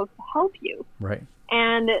it's supposed to help you. Right.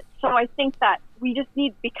 And so I think that we just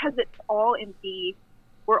need, because it's all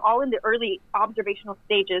we're all in the early observational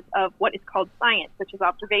stages of what is called science, which is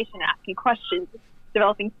observation, asking questions,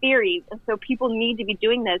 developing theories. And so people need to be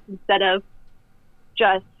doing this instead of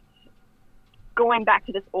just going back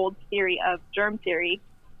to this old theory of germ theory,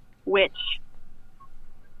 which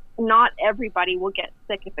not everybody will get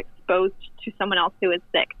sick if exposed to someone else who is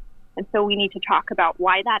sick. And so we need to talk about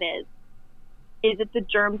why that is. Is it the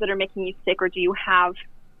germs that are making you sick, or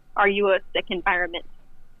are you a sick environment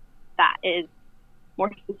that is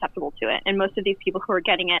more susceptible to it? And most of these people who are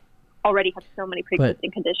getting it already have so many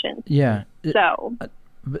pre-existing conditions. Yeah. So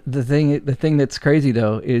the thing that's crazy,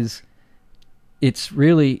 though, is it's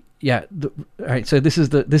really, all right. So this is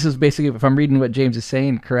basically, if I'm reading what James is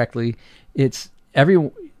saying correctly, it's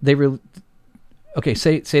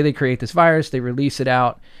say they create this virus, they release it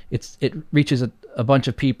out, it reaches a bunch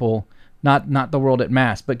of people, not the world at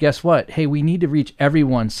mass, but guess what? Hey, we need to reach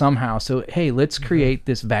everyone somehow. So hey, let's create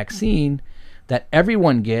this vaccine that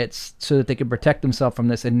everyone gets so that they can protect themselves from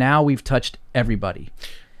this. And now we've touched everybody,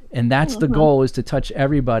 and that's the goal, is to touch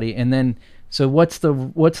everybody. And then, so what's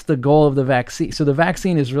the goal of the vaccine? So the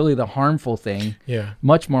vaccine is really the harmful thing,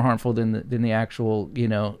 much more harmful than the actual,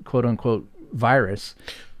 quote unquote virus.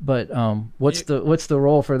 But what's the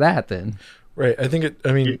role for that then? Right. I think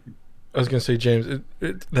I was going to say, James,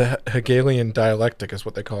 the Hegelian dialectic is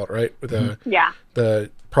what they call it, right? The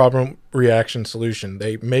problem, reaction, solution.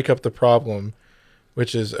 They make up the problem,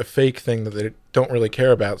 which is a fake thing that they don't really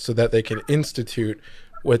care about, so that they can institute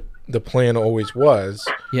what the plan always was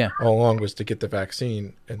all along, was to get the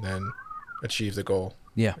vaccine and then achieve the goal.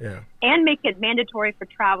 Yeah. And make it mandatory for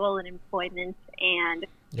travel and employment and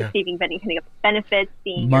receiving benefits,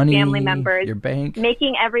 seeing money, your family members, your bank,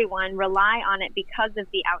 making everyone rely on it because of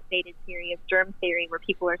the outdated theory of germ theory, where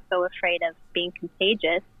people are so afraid of being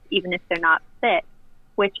contagious, even if they're not sick,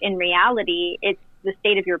 which in reality, it's the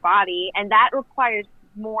state of your body. And that requires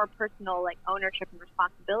more personal ownership and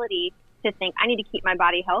responsibility to think, I need to keep my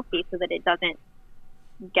body healthy so that it doesn't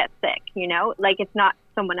get sick, it's not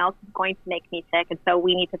someone else is going to make me sick. And so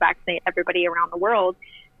we need to vaccinate everybody around the world.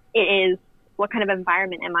 It is, what kind of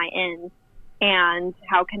environment am I in, and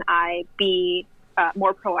how can I be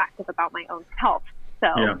more proactive about my own health?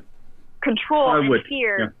 So control and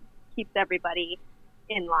fear keeps everybody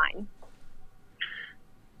in line.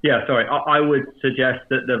 Yeah, sorry. I would suggest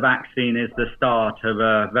that the vaccine is the start of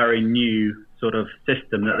a very new sort of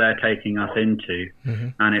system that they're taking us into.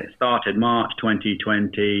 And it started March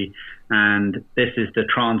 2020, and this is the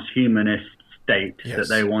transhumanist state that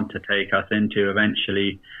they want to take us into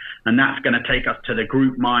eventually. And that's going to take us to the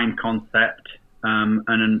group mind concept,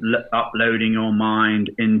 and uploading your mind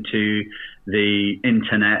into the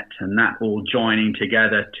internet, and that all joining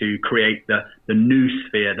together to create the new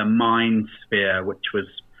sphere, the mind sphere, which was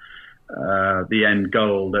the end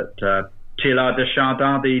goal that Teilhard de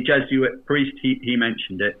Chardin, the Jesuit priest, he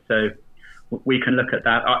mentioned it. So we can look at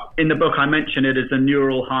that. In the book, I mention it as a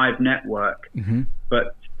neural hive network,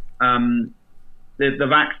 but the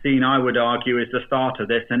vaccine, I would argue, is the start of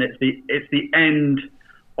this, and it's the end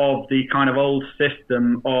of the kind of old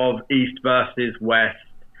system of East versus West,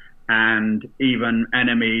 and even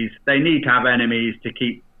enemies. They need to have enemies to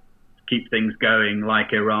keep things going,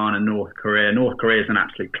 like Iran and North Korea. North Korea is an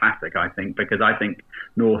absolute classic, I think, because I think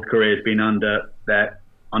North Korea has been under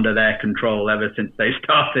their control ever since they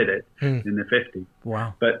started it in the 50s.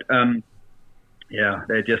 Wow. But yeah,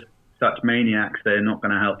 they're just such maniacs. They're not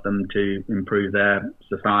going to help them to improve their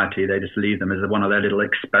society. They just leave them as one of their little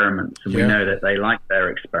experiments, and we know that they like their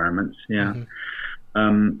experiments. Yeah.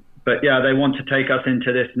 But yeah, they want to take us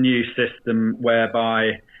into this new system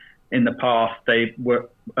whereby in the past they were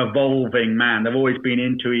evolving man. They've always been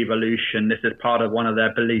into evolution. This is part of one of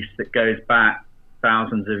their beliefs that goes back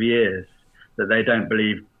thousands of years, that they don't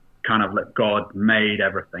believe kind of that God made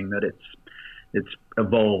everything, that it's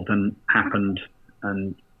evolved and happened,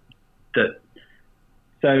 and that.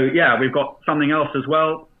 So yeah, we've got something else as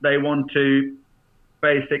well. They want to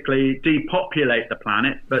basically depopulate the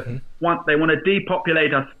planet, but they want to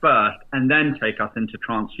depopulate us first and then take us into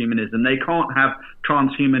transhumanism. They can't have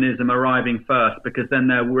transhumanism arriving first, because then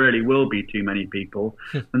there really will be too many people.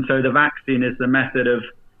 And so the vaccine is the method of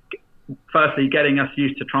firstly getting us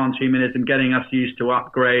used to transhumanism, getting us used to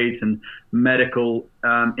upgrades and medical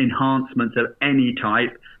enhancements of any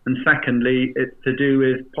type. And secondly, it's to do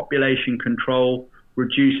with population control,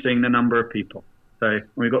 reducing the number of people. So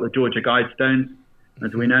we've got the Georgia Guidestones.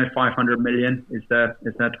 As we know, 500 million is their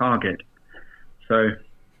target. So,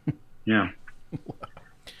 yeah.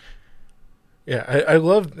 Yeah, I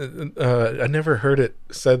love. I never heard it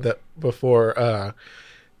said that before.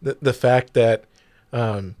 The fact that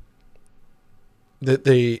that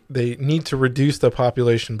they need to reduce the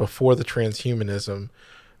population before the transhumanism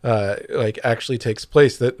like actually takes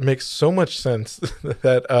place. That makes so much sense.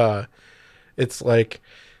 That it's like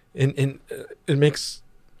it makes.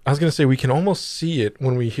 I was going to say, we can almost see it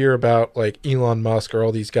when we hear about like Elon Musk or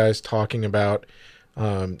all these guys talking about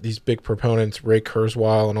these big proponents, Ray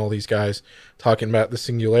Kurzweil and all these guys talking about the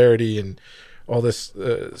singularity and all this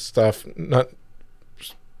stuff. Not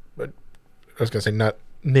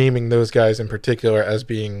naming those guys in particular as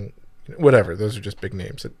being whatever. Those are just big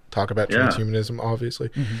names that talk about transhumanism, obviously.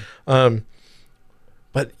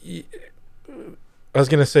 But I was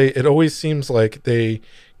going to say, it always seems like they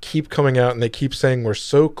keep coming out and they keep saying we're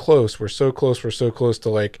so close to,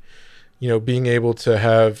 like, you know, being able to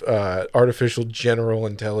have artificial general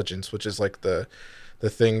intelligence, which is like the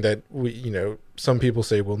thing that we, you know, some people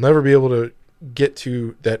say we'll never be able to get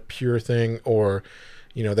to that pure thing, or,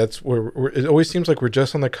 you know, that's where it always seems like we're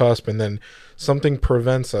just on the cusp, and then something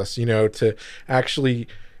prevents us, you know, to actually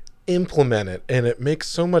implement it. And it makes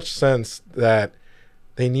so much sense that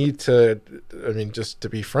they need to, I mean, just to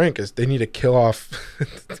be frank, is they need to kill off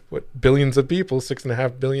what, billions of people,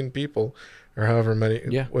 6.5 billion people, or however many.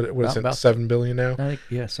 Yeah. What is it, 7 billion now? I think,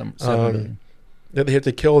 yeah, 7 billion. They have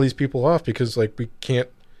to kill all these people off because, like, we can't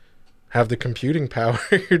have the computing power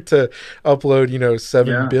to upload, you know,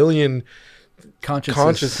 7 billion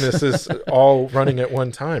consciousnesses all running at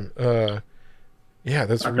one time.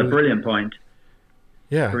 That's really, a brilliant point.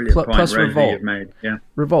 Yeah. Plus revolt. Made. Yeah.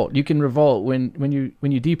 Revolt. You can revolt when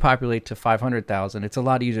you depopulate to 500,000. It's a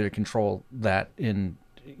lot easier to control that in,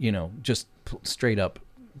 you know, just straight up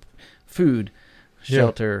food,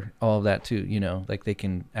 shelter, all of that too. You know, like they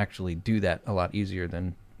can actually do that a lot easier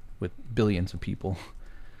than with billions of people,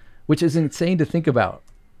 which is insane to think about.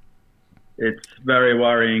 It's very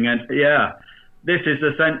worrying, and this is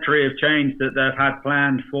the century of change that they've had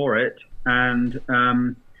planned for it, and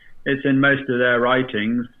it's in most of their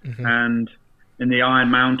writings, and in the Iron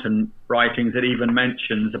Mountain writings, it even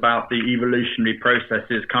mentions about the evolutionary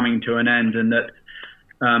processes coming to an end, and that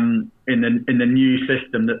in the new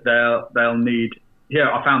system that they'll need. Here,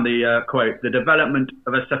 I found the quote: "The development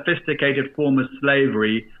of a sophisticated form of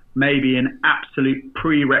slavery may be an absolute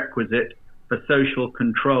prerequisite for social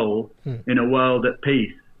control in a world at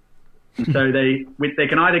peace." So they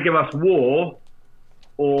can either give us war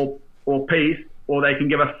or peace, or they can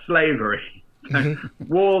give us slavery.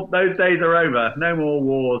 War, those days are over. No more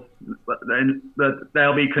wars.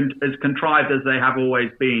 They'll be as contrived as they have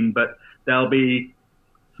always been, but they'll be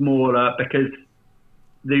smaller because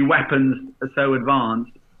the weapons are so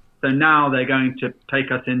advanced. So now they're going to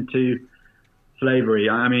take us into slavery.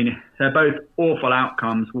 I mean, they're both awful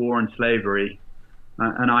outcomes, war and slavery.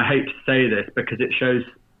 And I hate to say this because it shows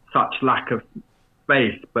such lack of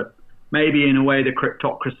faith, but maybe in a way the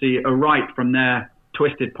cryptocracy are right from their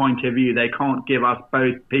twisted point of view. They can't give us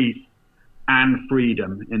both peace and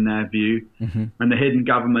freedom in their view. Mm-hmm. And the hidden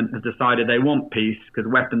government has decided they want peace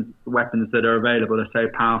because weapons that are available are so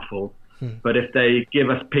powerful. But if they give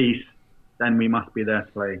us peace, then we must be their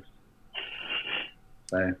slaves.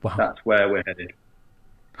 So that's where we're headed.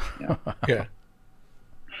 Yeah. Yeah.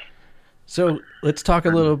 So let's talk a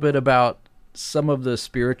little bit about some of the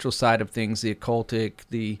spiritual side of things, the occultic,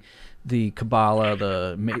 the Kabbalah,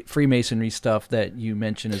 the Freemasonry stuff that you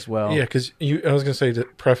mentioned as well. Yeah, because I was going to say, to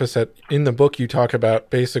preface that, in the book you talk about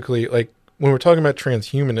basically, like, when we're talking about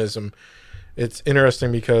transhumanism, it's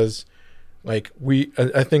interesting because, like,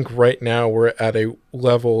 I think right now we're at a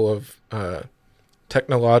level of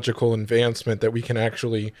technological advancement that we can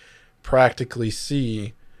actually practically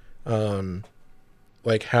see,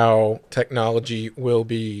 like, how technology will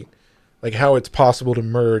be, like, how it's possible to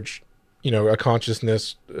merge, a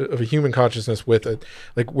consciousness of a human consciousness with it.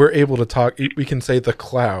 Like, we're able to talk, we can say the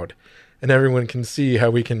cloud, and everyone can see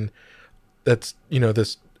how we can, that's,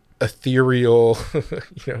 this ethereal,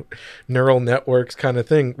 neural networks kind of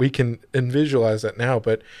thing. We can visualize that now.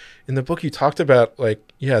 But in the book you talked about,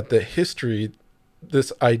 like, the history,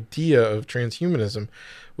 this idea of transhumanism,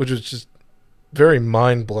 which was just very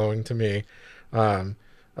mind-blowing to me, how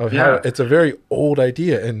it's a very old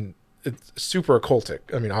idea and it's super occultic.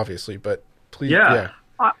 I mean, obviously, but please. Yeah.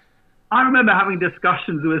 I remember having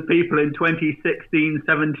discussions with people in 2016,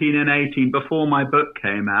 17, and 18 before my book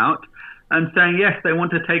came out and saying, yes, they want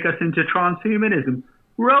to take us into transhumanism.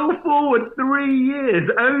 Roll forward 3 years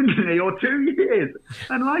only, or 2 years.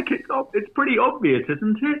 And it's pretty obvious,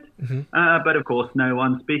 isn't it? Mm-hmm. But of course, no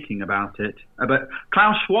one's speaking about it. But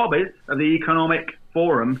Klaus Schwab is, of the Economic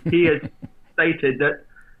Forum, he has stated that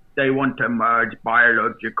they want to merge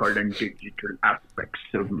biological and digital aspects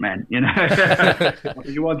of men.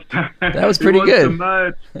 He wants to. That was pretty good. To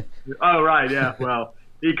merge. Oh right, yeah. Well,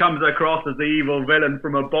 he comes across as the evil villain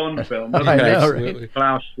from a Bond film, doesn't he? Absolutely.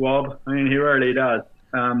 Klaus Schwab. I mean, he really does.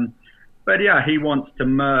 But yeah, he wants to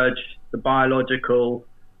merge the biological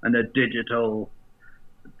and the digital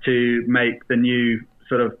to make the new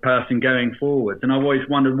sort of person going forwards. And I've always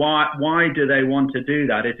wondered why do they want to do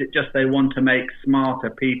that? Is it just they want to make smarter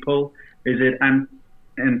people? Is it an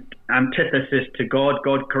antithesis to God?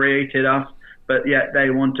 God created us, but yet they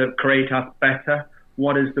want to create us better.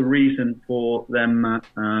 What is the reason for them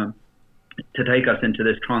to take us into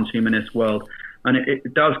this transhumanist world? And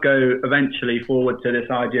it does go eventually forward to this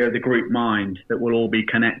idea of the group mind, that we'll all be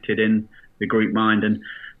connected in the group mind. And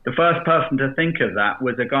the first person to think of that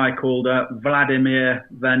was a guy called Vladimir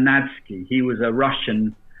Vernadsky. He was a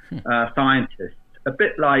Russian scientist, a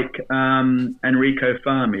bit like Enrico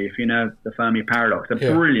Fermi, if you know the Fermi paradox, a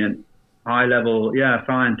brilliant high-level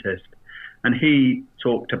scientist. And he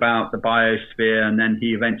talked about the biosphere, and then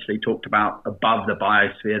he eventually talked about above the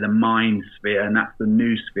biosphere, the mind sphere, and that's the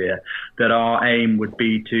new sphere, that our aim would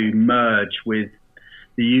be to merge with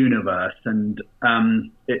the universe. And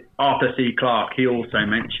Arthur C. Clarke, he also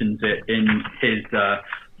mentions it in his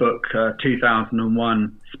book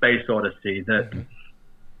 2001 Space Odyssey, that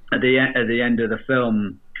at the end of the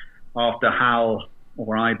film, after HAL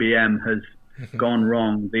or IBM has gone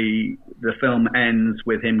wrong, the film ends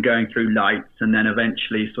with him going through lights and then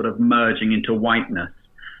eventually sort of merging into whiteness,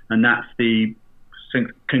 and that's the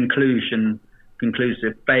conclusive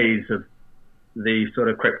phase of the sort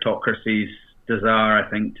of cryptocracy's desire, I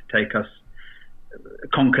think, to take us,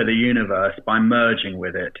 conquer the universe by merging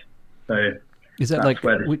with it. So is that like,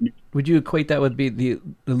 would you equate that with the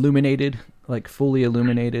illuminated, like fully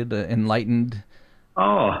illuminated, enlightened?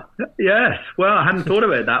 Oh, yes. Well, I hadn't thought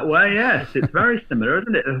of it that way. Yes, it's very similar,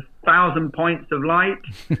 isn't it? 1,000 points of light,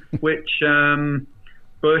 which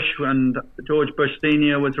Bush and George Bush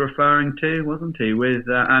Sr. was referring to, wasn't he?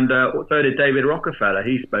 And so did David Rockefeller.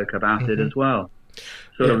 He spoke about it as well.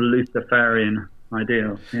 Sort of Luciferian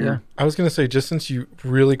ideal. Yeah. I was going to say, just since you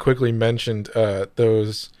really quickly mentioned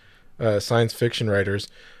those science fiction writers,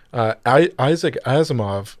 Isaac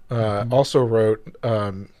Asimov also wrote,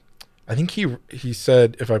 I think he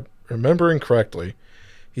said, if I'm remembering correctly,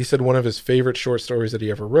 he said one of his favorite short stories that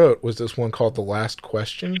he ever wrote was this one called The Last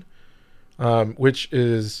Question, which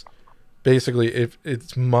is basically,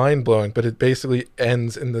 it's mind-blowing, but it basically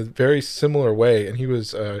ends in the very similar way. And he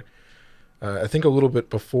was, I think, a little bit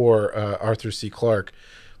before Arthur C. Clarke,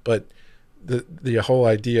 but the whole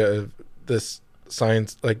idea of this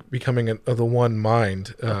science, like becoming the one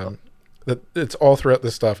mind, that it's all throughout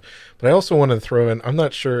this stuff. But I also wanted to throw in, I'm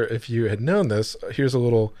not sure if you had known this, here's a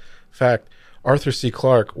little fact. Arthur C.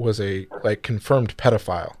 Clarke was a confirmed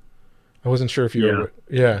pedophile. I wasn't sure if you ever,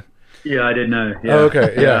 Yeah, I did know. Yeah. Oh,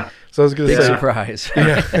 okay, yeah. So I was going to say, surprise.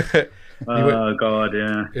 Yeah. Oh God,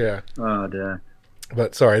 yeah. Yeah. Oh dear.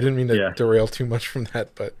 But sorry, I didn't mean to derail too much from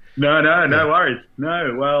that. But no worries.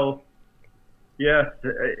 No, well, yeah,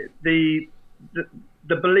 the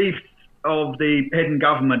beliefs of the hidden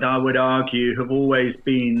government, I would argue, have always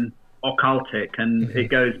been occultic, and it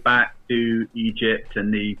goes back to Egypt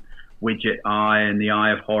and the widget eye and the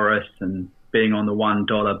eye of Horus and being on the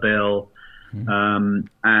 $1 bill,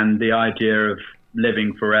 and the idea of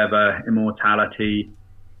living forever, immortality,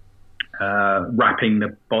 wrapping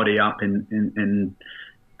the body up in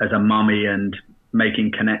as a mummy and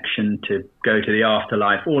making connection to go to the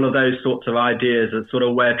afterlife. All of those sorts of ideas are sort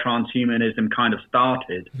of where transhumanism kind of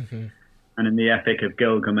started. And in the Epic of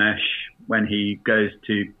Gilgamesh, when he goes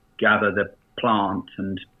to gather the plant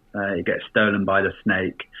and it gets stolen by the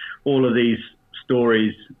snake, all of these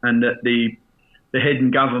stories, and that the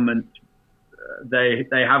hidden government, they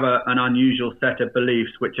have an unusual set of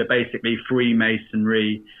beliefs, which are basically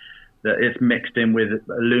Freemasonry, that is mixed in with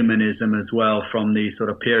Illuminism as well from the sort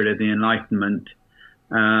of period of the Enlightenment.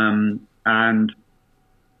 And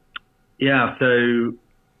yeah, so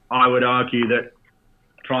I would argue that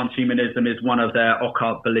transhumanism is one of their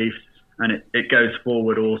occult beliefs, and it goes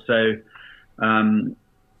forward also,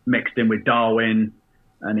 mixed in with Darwin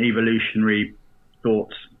and evolutionary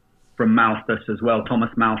thoughts from Malthus as well, Thomas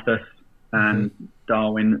Malthus, and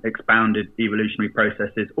Darwin expounded evolutionary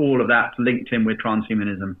processes. All of that linked in with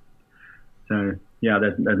transhumanism. So yeah,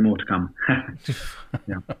 there's more to come.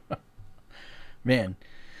 Yeah. Man.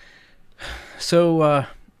 So, all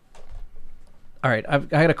right, I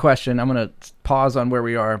had a question. I'm going to pause on where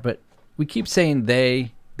we are, but we keep saying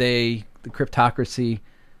they, the cryptocracy.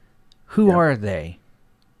 Who are they?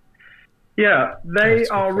 Yeah, they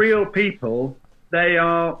are real people. They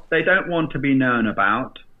don't want to be known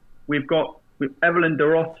about. We've got Evelyn de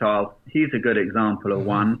Rothschild. He's a good example of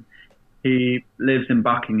one. He lives in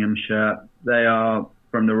Buckinghamshire. They are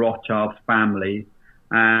from the Rothschild family,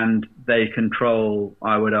 and they control,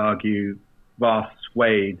 I would argue, vast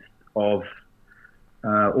swathes of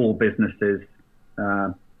all businesses.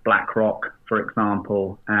 BlackRock, for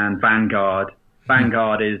example, and Vanguard.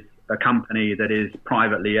 Vanguard is a company that is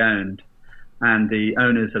privately owned, and the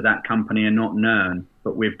owners of that company are not known.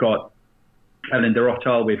 But we've got Evelyn de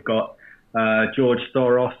Rothschild, we've got George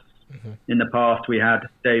Soros. In the past, we had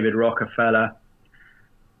David Rockefeller.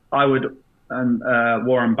 I would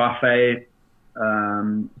Warren Buffett,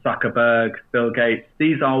 Zuckerberg, Bill Gates.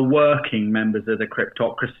 These are working members of the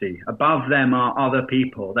cryptocracy. Above them are other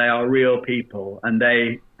people. They are real people, and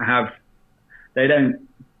they don't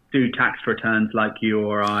do tax returns like you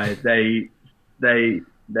or I. They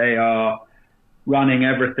are running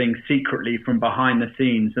everything secretly from behind the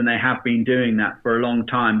scenes, and they have been doing that for a long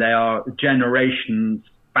time. They are generations,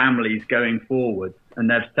 families going forward, and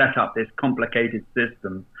they've set up this complicated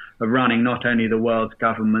system of running not only the world's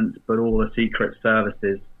governments, but all the secret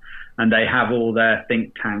services. And they have all their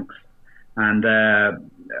think tanks and their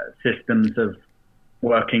systems of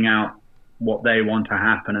working out what they want to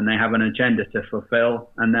happen. And they have an agenda to fulfill,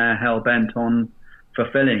 and they're hell-bent on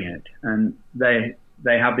fulfilling it. And they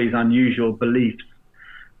have these unusual beliefs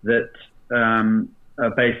that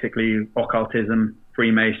are basically occultism,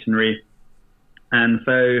 Freemasonry. And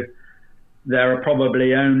so there are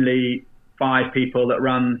probably only 5 people that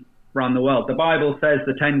run the world. The Bible says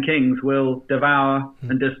the 10 kings will devour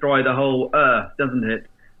and destroy the whole earth, doesn't it?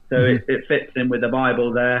 So it fits in with the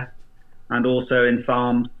Bible there. And also in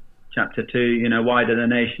Psalms chapter 2, why do the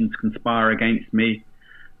nations conspire against me?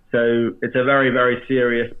 So it's a very, very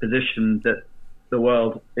serious position that the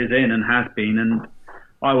world is in and has been. And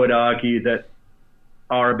I would argue that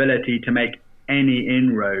our ability to make any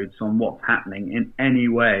inroads on what's happening in any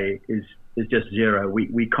way is just zero.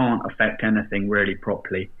 We can't affect anything really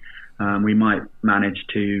properly. We might manage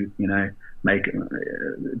to,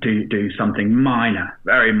 do something minor,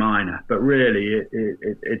 very minor, but really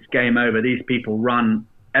it's game over. These people run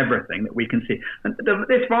everything that we can see. And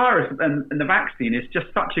this virus and the vaccine is just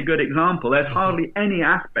such a good example. There's hardly any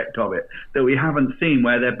aspect of it that we haven't seen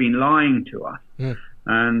where they've been lying to us.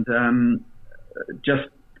 And just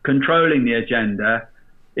controlling the agenda.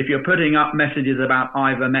 If you're putting up messages about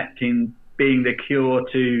ivermectin being the cure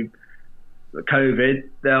to COVID,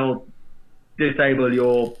 they'll disable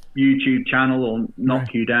your YouTube channel or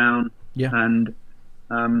knock you down. And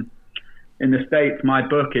in the States, my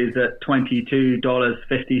book is at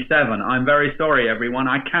 $22.57. I'm very sorry, everyone.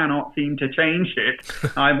 I cannot seem to change it.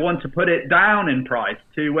 I want to put it down in price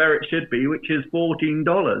to where it should be, which is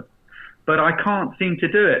 $14. But I can't seem to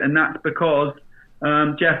do it. And that's because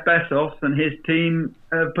Jeff Bezos and his team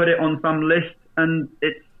have put it on some list, and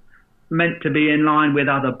it's meant to be in line with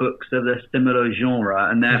other books of the similar genre,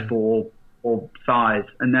 and therefore or size,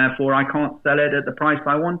 and therefore I can't sell it at the price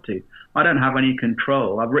I want to. I don't have any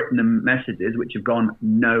control. I've written them messages which have gone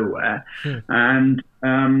nowhere, and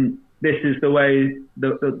this is the way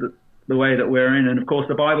the way that we're in. And of course,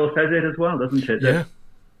 the Bible says it as well, doesn't it?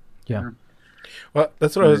 Yeah. Well,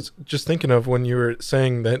 that's what I was just thinking of when you were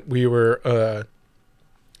saying that we were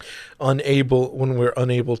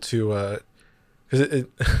unable to. Because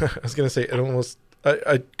I was going to say, it almost,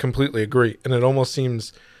 I completely agree. And it almost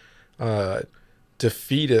seems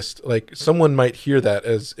defeatist. Like someone might hear that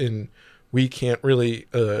as in, we can't really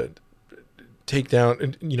take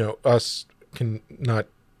down, us can not,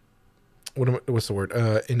 what's the word?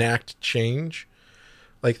 Enact change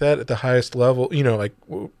like that at the highest level. Like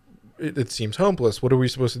it seems hopeless. What are we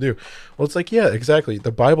supposed to do? Well, it's like, yeah, exactly.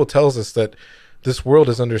 The Bible tells us that this world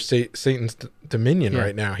is under Satan's dominion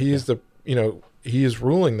right now. He is he is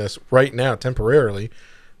ruling this right now temporarily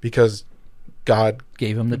because God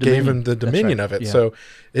gave him the dominion of it. Yeah. So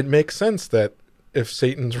it makes sense that if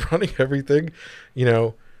Satan's running everything,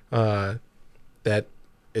 that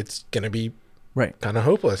it's going to be kind of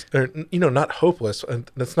hopeless. Or, not hopeless. And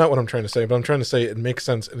that's not what I'm trying to say, but I'm trying to say it makes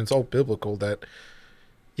sense, and it's all biblical that,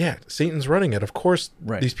 Satan's running it. Of course,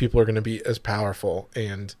 these people are going to be as powerful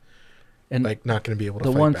and like not going to be able to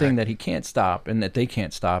fight the one back. thing that he can't stop and that they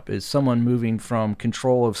can't stop is someone moving from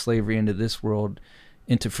control of slavery into this world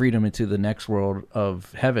into freedom into the next world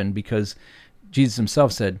of heaven, because Jesus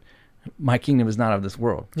himself said, my kingdom is not of this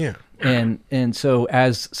world. Yeah. And so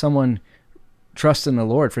as someone trusts in the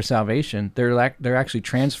Lord for salvation, they're actually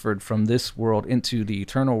transferred from this world into the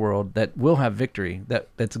eternal world that will have victory,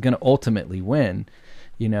 that's going to ultimately win,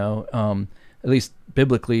 at least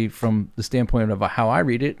biblically, from the standpoint of how I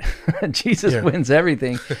read it, Jesus wins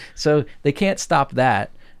everything. So they can't stop that,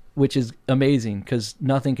 which is amazing, because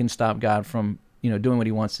nothing can stop God from, doing what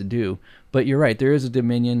he wants to do. But you're right. There is a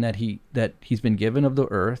dominion that he's been given of the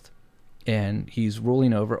earth, and he's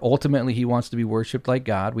ruling over. Ultimately, he wants to be worshipped like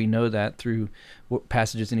God. We know that through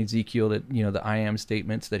passages in Ezekiel that, the I am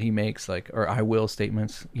statements that he makes, or I will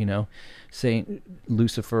statements, saying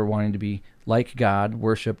Lucifer wanting to be like God,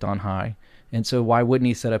 worshipped on high. And so why wouldn't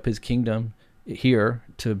he set up his kingdom here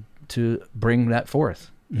to bring that forth,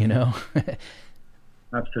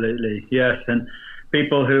 Absolutely. Yes. And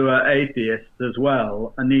people who are atheists as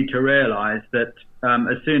well need to realize that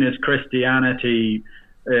as soon as Christianity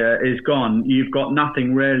is gone, you've got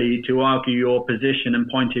nothing really to argue your position and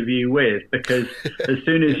point of view with, because as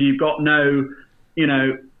soon as you've got no,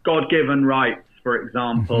 God-given rights, for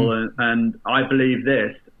example, and I believe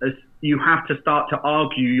this, you have to start to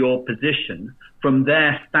argue your position from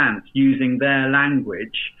their stance using their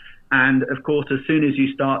language. And of course, as soon as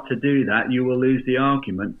you start to do that, you will lose the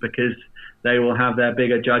argument, because they will have their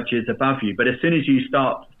bigger judges above you. But as soon as you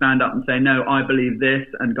start to stand up and say, no, I believe this,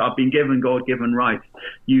 and I've been given God-given rights,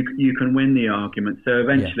 you can win the argument. So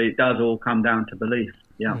eventually it does all come down to belief.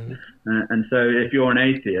 Yeah. And so if you're an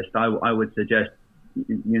atheist, I would suggest,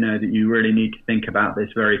 that you really need to think about this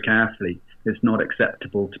very carefully. It's not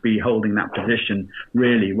acceptable to be holding that position,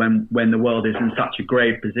 really, when the world is in such a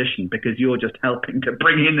grave position, because you're just helping to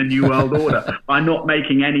bring in the New World Order by not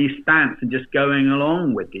making any stance and just going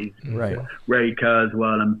along with these Ray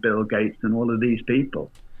Kurzweil and Bill Gates and all of these people.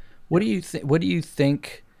 What do you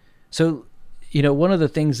think? So, one of the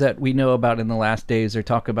things that we know about in the last days, they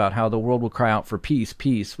talk about how the world will cry out for peace,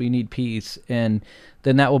 peace. We need peace. And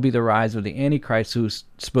then that will be the rise of the Antichrist, who's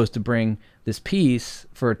supposed to bring this peace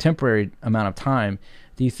for a temporary amount of time.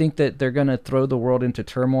 Do you think that they're going to throw the world into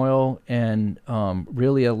turmoil and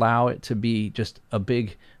really allow it to be just a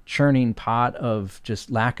big churning pot of just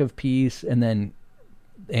lack of peace, and then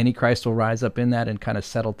Antichrist will rise up in that and kind of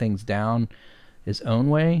settle things down his own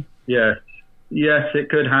way? Yes, it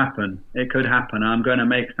could happen. It could happen. I'm going to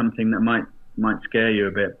make something that might scare you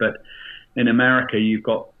a bit, but in America, you've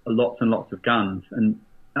got lots and lots of guns, and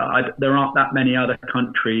there aren't that many other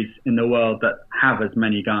countries in the world that have as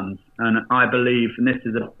many guns. And I believe, and this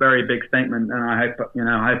is a very big statement, and I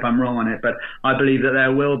hope I'm wrong on it, but I believe that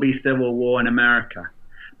there will be civil war in America,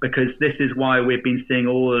 because this is why we've been seeing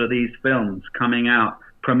all of these films coming out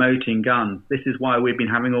promoting guns. This is why we've been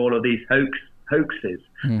having all of these hoaxes,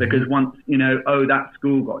 because once, that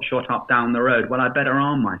school got shot up down the road, well, I better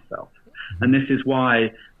arm myself. And this is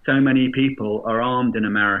why so many people are armed in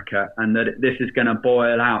America, and that this is going to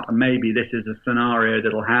boil out, and maybe this is a scenario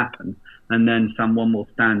that'll happen, and then someone will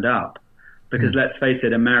stand up. Because let's face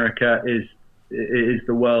it, America is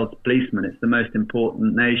the world's policeman. It's the most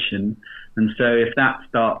important nation. And so if that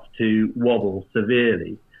starts to wobble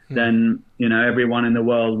severely, then, everyone in the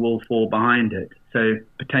world will fall behind it. So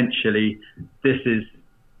potentially this is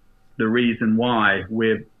the reason why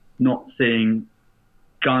we're not seeing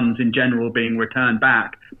guns in general being returned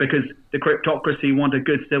back, because the cryptocracy want a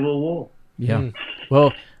good civil war. Yeah.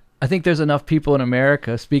 Well, I think there's enough people in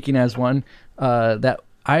America, speaking as one, that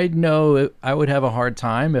I know I would have a hard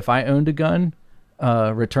time if I owned a gun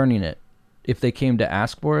returning it. If they came to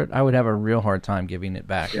ask for it, I would have a real hard time giving it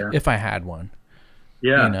back if I had one.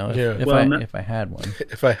 Yeah. You know, if I had one.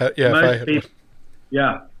 If I had one.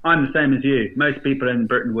 Yeah, I'm the same as you. Most people in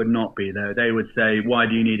Britain would not be, though. They would say, why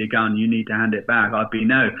do you need a gun? You need to hand it back. I'd be,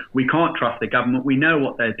 no, we can't trust the government. We know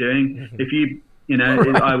what they're doing. If you know,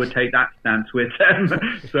 right. I would take that stance with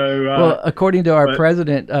them. So, well, according to our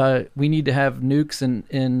president, we need to have nukes in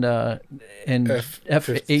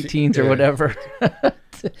F-18s or whatever.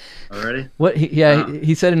 Already?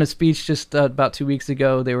 He said in a speech just about 2 weeks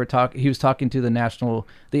ago, he was talking to the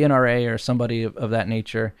NRA or somebody of that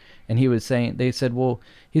nature, and he was saying, they said, well,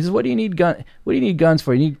 he says, what do you need guns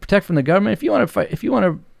for? You need to protect from the government. If you want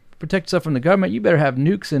to protect yourself from the government, you better have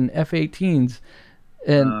nukes and F-18s.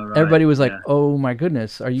 And right. Everybody was like, "Oh my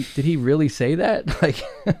goodness, did he really say that?" Like,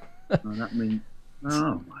 that means,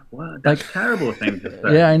 oh my word, that's a terrible thing to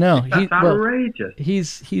say. Yeah, I know. That's outrageous.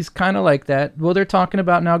 He's kind of like that. Well, they're talking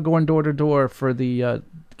about now going door to door for the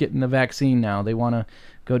getting the vaccine. Now they want to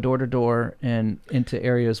go door to door and into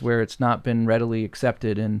areas where it's not been readily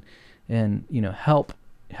accepted, and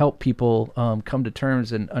help people come to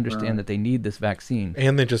terms and understand that they need this vaccine.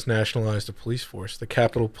 And they just nationalized the police force, the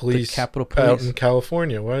Capitol Police out in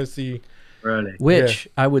California. Why is the... Really? Which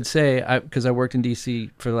I would say, because I worked in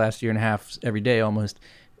D.C. for the last year and a half every day almost,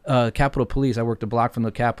 Capitol Police, I worked a block from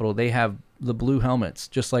the Capitol, they have the blue helmets,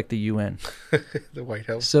 just like the UN. The white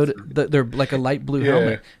helmets. So they're like a light blue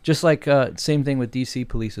helmet. Just like, same thing with D.C.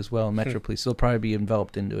 Police as well, Metro Police. They'll probably be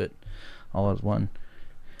enveloped into it all as one.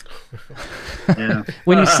 Yeah.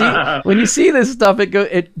 When you see this stuff,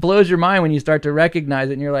 it blows your mind when you start to recognize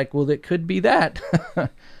it, and you're like, well, it could be that.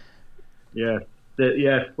 Yes,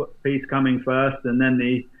 peace coming first, and then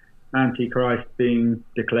the Antichrist being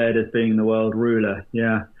declared as being the world ruler.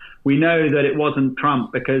 Yeah, we know that it wasn't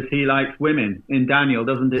Trump because he likes women. In Daniel,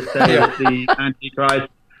 doesn't it say that the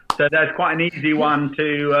Antichrist? So that's quite an easy one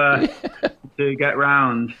to get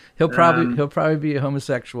round. He'll probably be a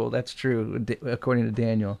homosexual. That's true, according to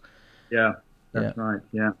Daniel. Yeah, that's right.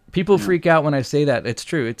 Yeah. People freak out when I say that. It's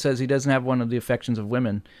true. It says he doesn't have one of the affections of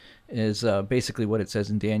women, is basically what it says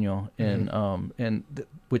in Daniel, and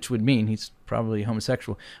which would mean he's probably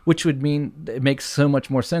homosexual. Which would mean it makes so much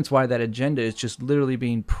more sense why that agenda is just literally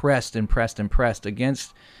being pressed and pressed and pressed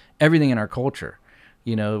against everything in our culture.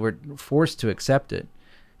 You know, we're forced to accept it.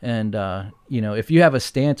 And, if you have a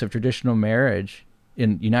stance of traditional marriage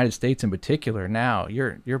in the United States in particular, now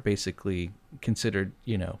you're basically considered,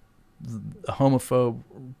 a homophobe,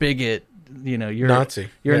 bigot, you're Nazi.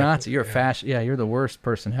 You're a Nazi. You're a fascist. Yeah, you're the worst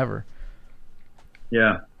person ever.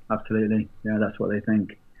 Yeah, absolutely. Yeah, that's what they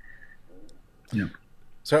think. Yeah.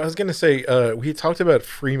 So I was going to say, we talked about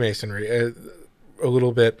Freemasonry a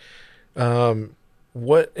little bit. And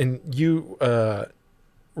you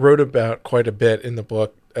wrote about quite a bit in the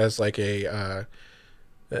book as like we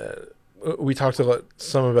talked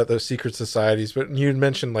some about those secret societies, but you had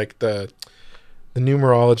mentioned like the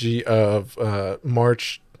numerology of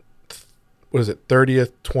March, what is it,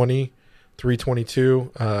 30th,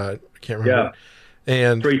 322? I can't remember. Yeah.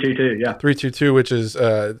 And 322, yeah. 322, which is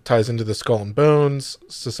ties into the Skull and Bones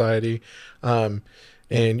Society. And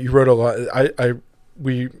you wrote a lot.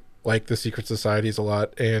 We like the secret societies a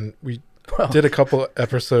lot, and we did a couple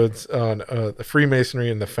episodes on the Freemasonry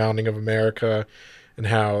and the founding of America, and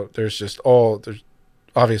how there's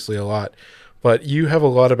obviously a lot, but you have a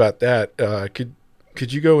lot about that.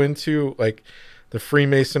 Could you go into like the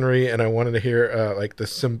Freemasonry, and I wanted to hear like the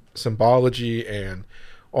symbology and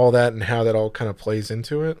all that, and how that all kind of plays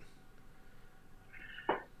into it?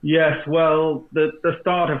 Yes, well, the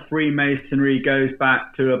start of Freemasonry goes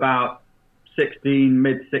back to about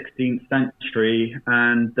mid-16th century,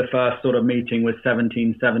 and the first sort of meeting was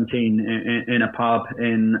 1717 in a pub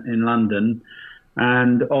in London.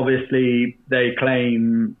 And obviously they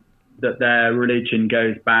claim that their religion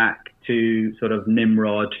goes back to sort of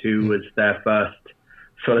Nimrod, who was their first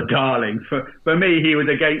sort of darling. For me, he was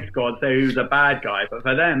against God, so he was a bad guy. But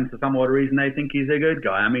for them, for some odd reason, they think he's a good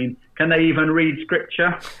guy. I mean, can they even read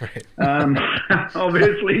scripture?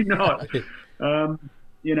 Obviously not.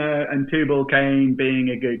 And Tubal-Cain being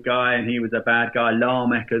a good guy, and he was a bad guy.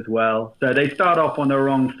 Lamech as well. So they start off on the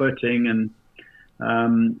wrong footing, and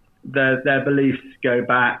their beliefs go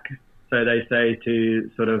back, so they say,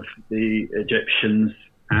 to sort of the Egyptians.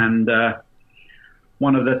 And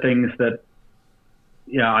one of the things that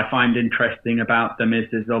I find interesting about them is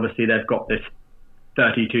obviously they've got this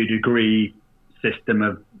 32-degree system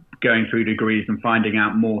of going through degrees and finding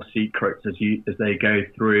out more secrets as they go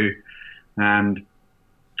through. And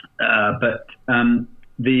but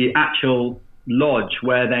the actual lodge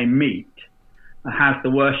where they meet has the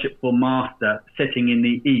worshipful master sitting in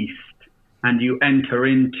the east, and you enter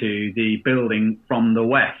into the building from the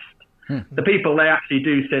west. The people, they actually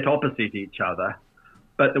do sit opposite each other,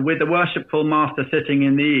 but with the worshipful master sitting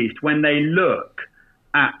in the east, when they look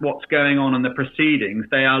at what's going on in the proceedings,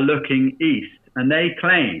 they are looking east, and they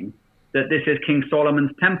claim that this is King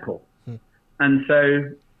Solomon's temple. And so,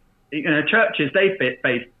 churches, they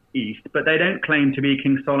face east, but they don't claim to be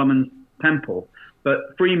King Solomon's temple.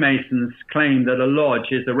 But Freemasons claim that a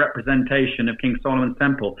lodge is a representation of King Solomon's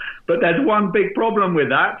temple. But there's one big problem with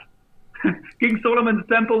that. King Solomon's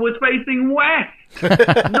temple was facing west,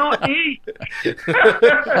 not east.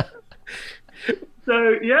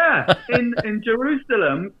 So yeah, in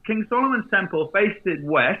Jerusalem, King Solomon's temple faced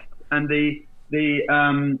west, and the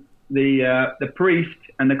priest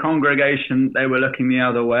and the congregation, they were looking the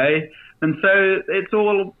other way, and so it's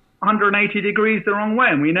all 180 degrees the wrong way,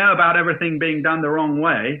 and we know about everything being done the wrong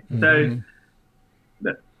way. So,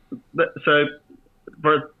 so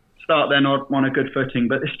for a start, they're not on a good footing.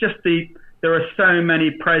 But it's just there are so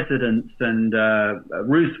many presidents, and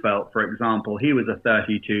Roosevelt, for example, he was a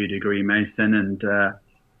 32-degree Mason, and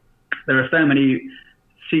there are so many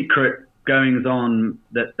secret goings on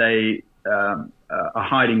that they are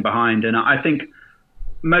hiding behind. And I think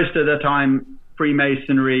most of the time,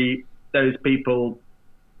 Freemasonry, those people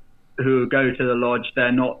who go to the lodge,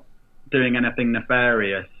 they're not doing anything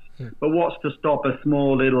nefarious. But what's to stop a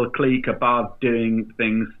small little clique above doing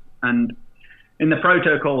things? And in the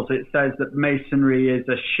protocols, it says that Masonry is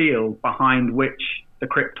a shield behind which the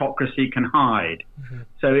cryptocracy can hide.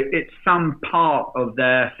 So it's some part of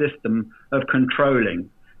their system of controlling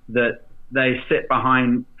that they sit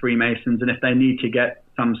behind Freemasons, and if they need to get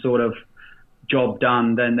some sort of job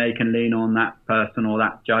done, then they can lean on that person or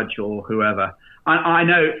that judge or whoever. I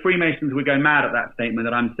know Freemasons would go mad at that statement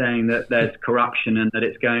that I'm saying that there's corruption and that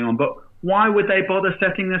it's going on, but why would they bother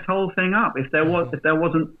setting this whole thing up if there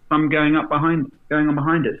wasn't some going on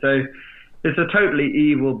behind it? So it's a totally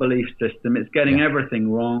evil belief system. It's getting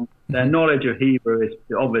everything wrong. Their knowledge of Hebrew is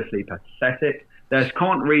obviously pathetic. They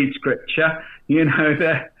can't read scripture.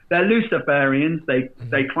 They're Luciferians.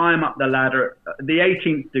 They climb up the ladder. The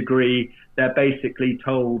 18th degree, they're basically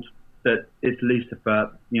told that it's Lucifer,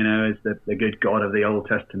 is the good God of the Old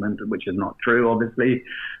Testament, which is not true, obviously.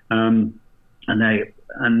 And they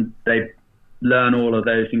learn all of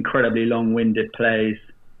those incredibly long-winded plays.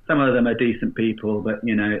 Some of them are decent people, but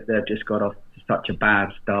they've just got off to such a bad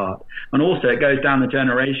start. And also, it goes down the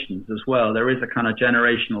generations as well. There is a kind of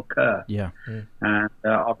generational curse. And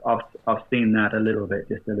I've seen that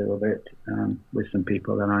just a little bit, with some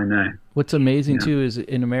people that I know. What's amazing too is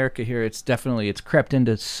in America here, it's crept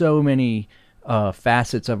into so many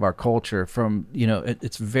facets of our culture. From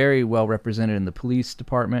it's very well represented in the police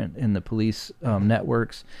department, in the police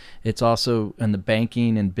networks. It's also in the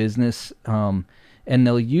banking and business, and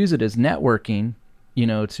they'll use it as networking.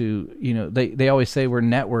 They always say we're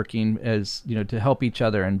networking as to help each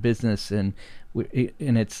other in business, and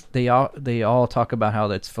they all talk about how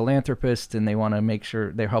that's philanthropists, and they want to make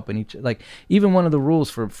sure they're helping each. Like, even one of the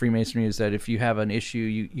rules for Freemasonry is that if you have an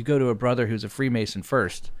issue, you go to a brother who's a Freemason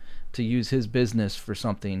first to use his business for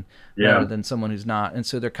something rather than someone who's not. And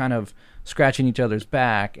so they're kind of scratching each other's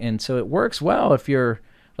back. And so it works well if you're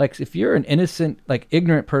an innocent,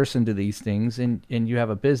 ignorant person to these things, and you have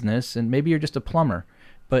a business, and maybe you're just a plumber,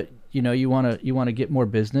 but you want to get more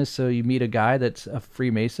business. So you meet a guy that's a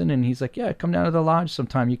Freemason, and he's like, yeah, come down to the lodge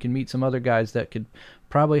sometime. You can meet some other guys that could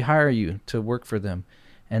probably hire you to work for them.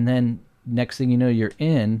 And then next thing you know, you're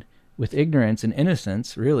in with ignorance and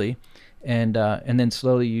innocence, really. And then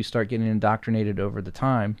slowly you start getting indoctrinated over the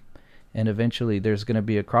time, and eventually there's going to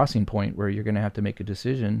be a crossing point where you're going to have to make a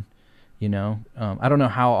decision. I don't know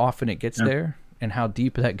how often it gets there and how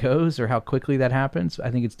deep that goes or how quickly that happens.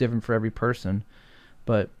 I think it's different for every person,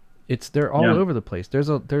 but they're all over the place.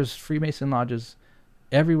 There's Freemason lodges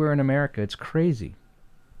everywhere in America. It's crazy.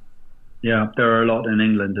 Yeah, there are a lot in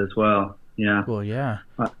England as well. Yeah. Well, yeah.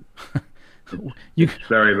 It's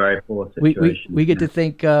very, very poor situation. We get to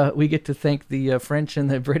thank the French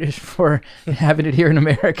and the British for having it here in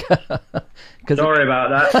America. Sorry about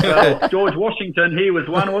that. Well, George Washington, he was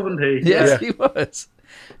one, wasn't he? Yes, he was.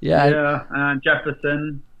 Yeah, and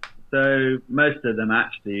Jefferson. So most of them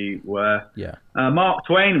actually were. Yeah. Mark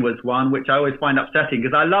Twain was one, which I always find upsetting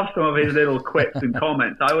because I love some of his little quips and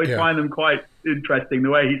comments. I always find them quite interesting, the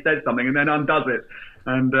way he says something and then undoes it.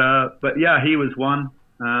 And but yeah, he was one.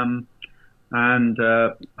 and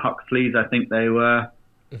Huxleys, I think they were.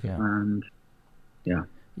 Yeah. And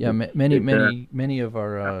many of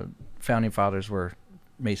our founding fathers were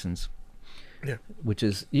Masons. Yeah. Which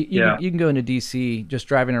is you can go into DC, just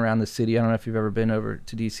driving around the city. I don't know if you've ever been over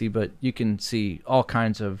to DC, but you can see all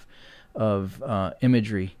kinds of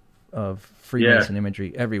imagery, of Freemason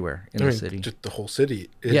imagery everywhere in the city. Just the whole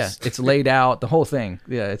city is it's laid out, the whole thing.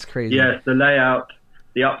 Yeah, it's crazy. Yes, the layout,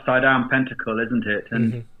 the upside down pentacle, isn't it?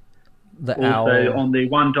 And the also owl on the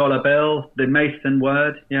 $1 bill, the Mason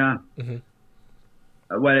word, where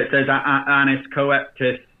it says Anis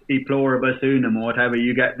Coeptis E pluribus unum, or whatever,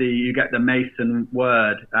 you get the Mason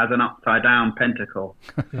word as an upside down pentacle.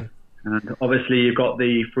 And obviously you've got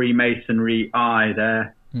the Freemasonry eye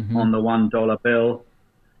there on the $1 bill,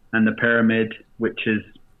 and the pyramid, which is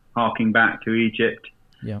harking back to Egypt.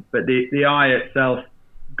 Yeah. But the eye itself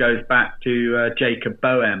goes back to Jacob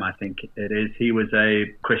Boehm, I think it is. He was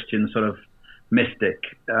a Christian sort of mystic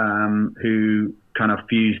who kind of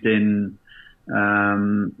fused in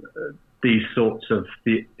these sorts of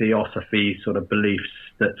theosophy sort of beliefs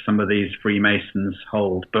that some of these Freemasons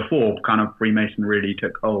hold before kind of Freemason really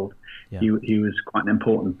took hold. Yeah. He was quite an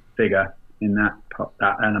important figure in that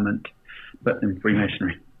element, but in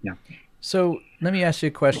Freemasonry. Yeah. So let me ask you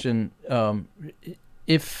a question.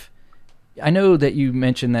 If I know that you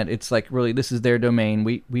mentioned that it's like really this is their domain.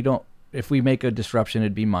 We don't, if we make a disruption,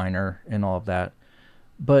 it'd be minor and all of that.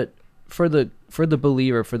 But for the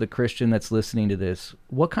believer, for the Christian that's listening to this,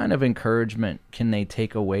 what kind of encouragement can they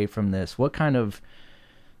take away from this? What kind of,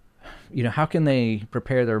 how can they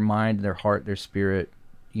prepare their mind, their heart, their spirit,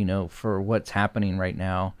 for what's happening right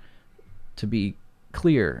now, to be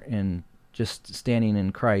clear and just standing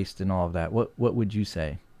in Christ and all of that? What would you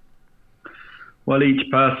say? Well, each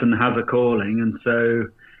person has a calling, and so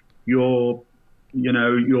your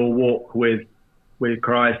walk with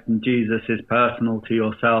Christ and Jesus is personal to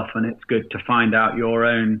yourself, and it's good to find out your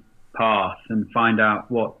own path and find out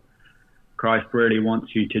what Christ really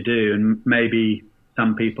wants you to do. And maybe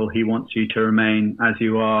some people he wants you to remain as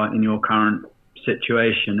you are in your current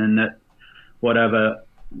situation, and that whatever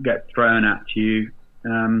gets thrown at you,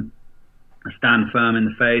 stand firm in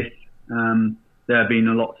the faith. There have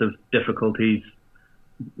been lots of difficulties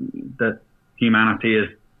that humanity has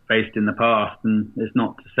faced in the past, and it's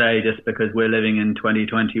not to say just because we're living in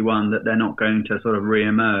 2021 that they're not going to sort of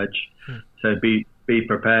re-emerge. So be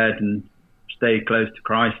prepared and stay close to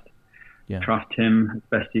Christ. Trust him as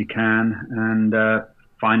best you can, and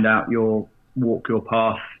find out walk your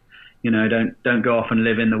path. Don't go off and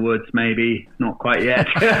live in the woods, maybe not quite yet.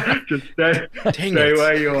 Just stay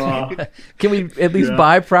where you are. Can we at least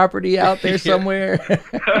buy property out there somewhere?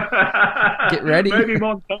 Get ready. Maybe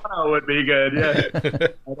Montana would be good. Yeah. I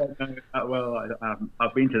don't know that well.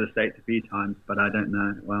 I've been to the States a few times, but I don't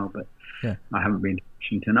know it well. But I haven't been to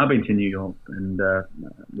Washington. I've been to New York and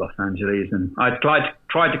Los Angeles, and I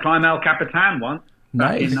tried to climb El Capitan once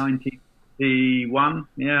back in 1961.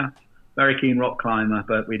 Yeah. Very keen rock climber,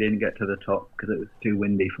 but we didn't get to the top because it was too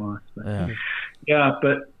windy for us. But,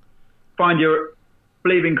 but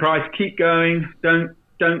believe in Christ, keep going. Don't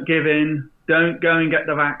give in. Don't go and get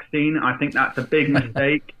the vaccine. I think that's a big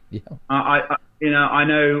mistake. I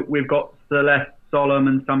know we've got Celeste Solom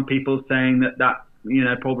and some people saying that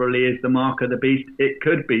probably is the mark of the beast. It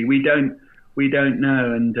could be. We don't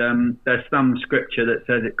know. And there's some scripture that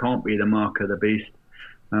says it can't be the mark of the beast.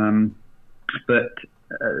 But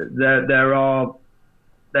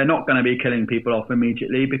they're not going to be killing people off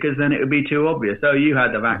immediately, because then it would be too obvious. Oh, you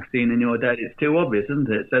had the vaccine and you're dead. It's too obvious, isn't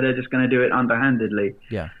it? So they're just going to do it underhandedly.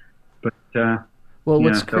 Yeah. But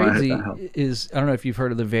what's crazy is, I don't know if you've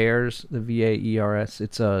heard of the VAERS, the VAERS.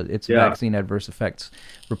 It's vaccine adverse effects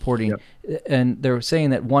reporting, and they're saying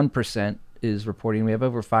that 1% is reporting. We have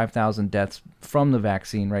over 5,000 deaths from the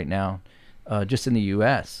vaccine right now, just in the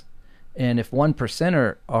U.S. And if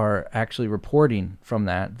 1% are actually reporting from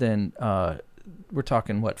that, then we're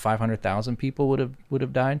talking 500,000 people would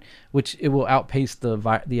have died, which it will outpace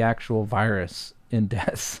the actual virus in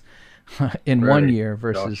deaths in 1 year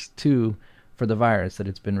versus 2 for the virus that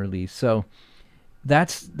it's been released. So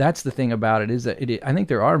that's the thing about it, is that I think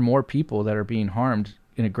there are more people that are being harmed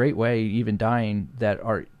in a great way, even dying, that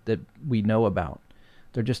we know about.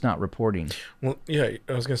 They're just not reporting. Well, yeah,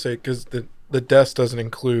 I was gonna say, because the deaths doesn't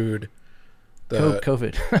include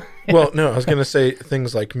COVID. Well, no, I was going to say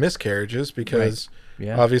things like miscarriages, because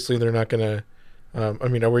obviously they're not going to,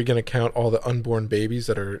 are we going to count all the unborn babies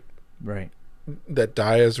that are that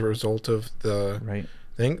die as a result of the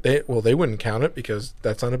thing? They wouldn't count it because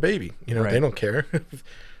that's on a baby. They don't care.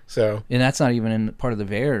 So, and that's not even in part of the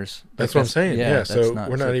VAERS. That's what I'm saying. Yeah. So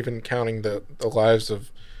we're not even counting the lives of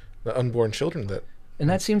the unborn children that. And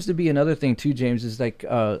that seems to be another thing too, James, is like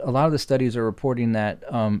a lot of the studies are reporting that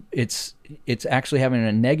it's actually having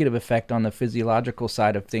a negative effect on the physiological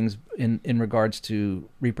side of things in regards to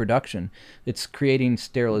reproduction. It's creating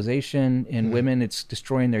sterilization in women. It's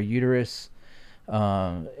destroying their uterus,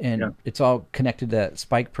 and it's all connected to that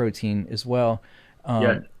spike protein as well.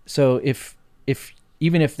 So if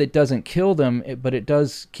even if it doesn't kill them, but it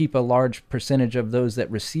does keep a large percentage of those that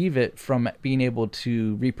receive it from being able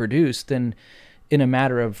to reproduce, then in a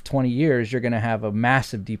matter of 20 years, you're going to have a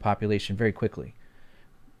massive depopulation very quickly.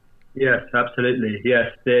 Yes, absolutely.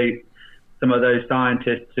 Yes, some of those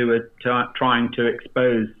scientists who are trying to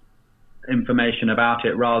expose information about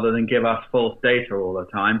it rather than give us false data all the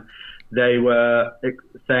time, they were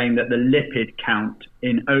saying that the lipid count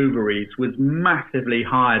in ovaries was massively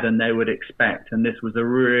higher than they would expect, and this was a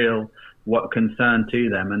real concern to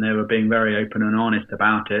them, and they were being very open and honest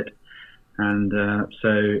about it. And so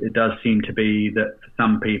it does seem to be that for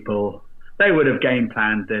some people, they would have game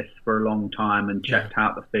planned this for a long time and checked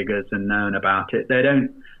out the figures and known about it. They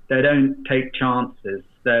don't take chances.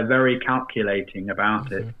 They're very calculating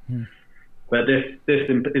about it. But this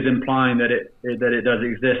is implying that it does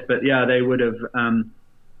exist. But yeah, they would have.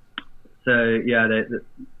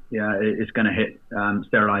 It's going to hit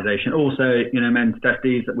sterilization. Also, men's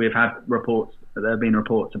testes, that we've had reports. There have been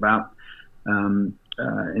reports about.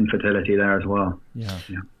 Infertility there as well. Yeah.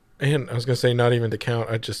 And I was going to say, not even to count,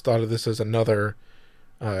 I just thought of this as another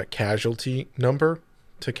casualty number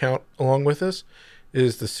to count along with this,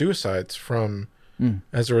 is the suicides from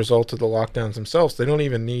as a result of the lockdowns themselves. They don't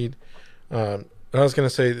even need, I was going to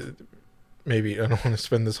say, maybe I don't want to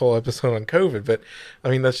spend this whole episode on COVID, but I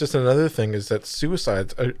mean, that's just another thing, is that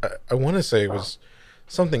suicides, I want to say, was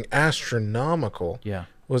something astronomical. Yeah.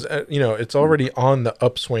 Was, it's already on the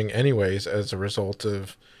upswing anyways as a result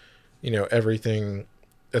of, everything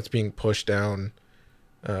that's being pushed down.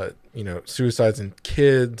 Suicides in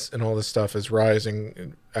kids and all this stuff is rising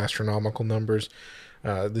in astronomical numbers.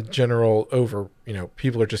 The general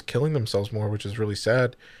people are just killing themselves more, which is really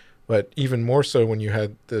sad. But even more so when you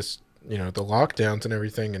had this, the lockdowns and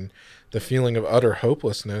everything, and the feeling of utter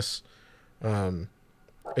hopelessness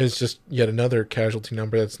is just yet another casualty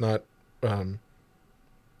number that's not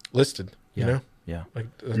listed, like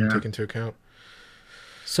doesn't take into account.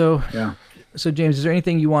 So James, is there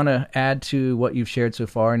anything you want to add to what you've shared so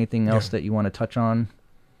far? Anything else that you want to touch on?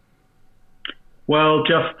 Well,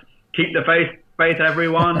 just keep the faith,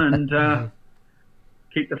 everyone, and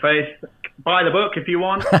keep the faith. Buy the book if you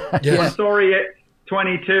want. I'm sorry it's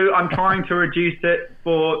 22. I'm trying to reduce it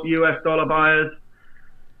for US dollar buyers.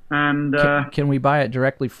 And can we buy it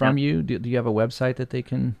directly from you? Do you have a website that they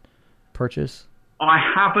can purchase? I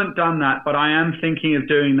haven't done that, but I am thinking of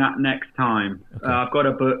doing that next time. Okay. I've got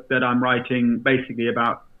a book that I'm writing basically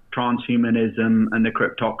about transhumanism and the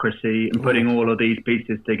cryptocracy, and putting all of these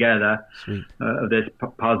pieces together of this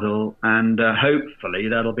puzzle. And hopefully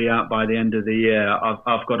that'll be out by the end of the year.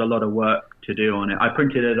 I've got a lot of work to do on it. I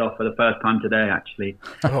printed it off for the first time today, actually.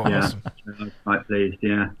 Awesome. So I was quite pleased,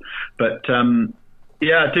 But do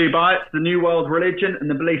buy it. It's The New World Religion and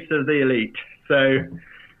the Beliefs of the Elite. So...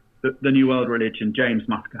 The New World Religion, James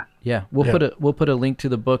Musker. Yeah, we'll put a link to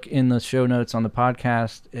the book in the show notes on the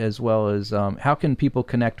podcast, as well as how can people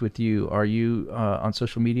connect with you? Are you on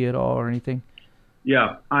social media at all or anything?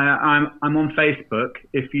 Yeah, I'm on Facebook.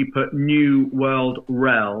 If you put New World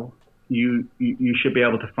Rel, you should be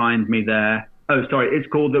able to find me there. Oh, sorry, it's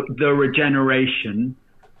called the Regeneration.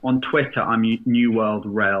 On Twitter, I'm New World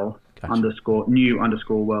Rel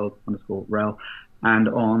 _new_world_rel. And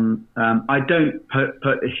on, I don't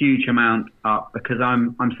put a huge amount up because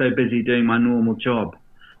I'm so busy doing my normal job.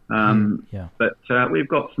 But we've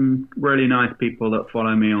got some really nice people that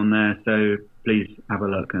follow me on there, so please have a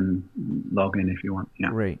look and log in if you want.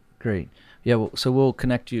 Yeah. Great. Yeah, so we'll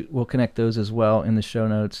connect those as well in the show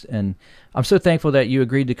notes. And I'm so thankful that you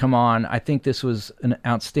agreed to come on. I think this was an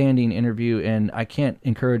outstanding interview, and I can't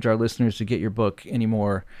encourage our listeners to get your book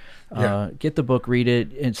anymore. Get the book, read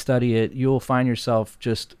it, and study it. You'll find yourself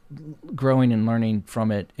just growing and learning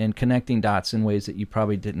from it and connecting dots in ways that you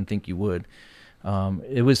probably didn't think you would.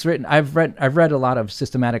 It was written. I've read a lot of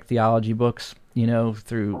systematic theology books,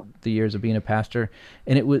 through the years of being a pastor,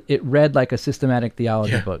 and it read like a systematic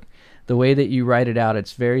theology book. The way that you write it out,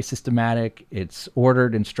 it's very systematic, it's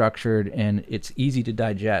ordered and structured, and it's easy to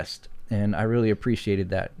digest. And I really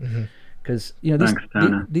appreciated that. Mm-hmm. Because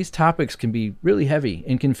these topics can be really heavy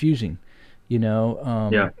and confusing,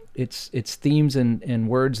 It's themes and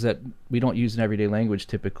words that we don't use in everyday language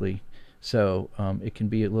typically, so it can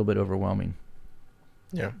be a little bit overwhelming.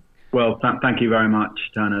 Yeah. Well, thank you very much,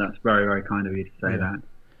 Turner. That's very, very kind of you to say that.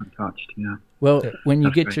 I'm touched. Yeah. Well, when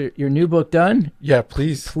you get your new book done,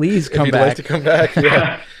 please come if you'd back. like to come back,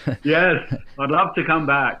 yeah. Yes, I'd love to come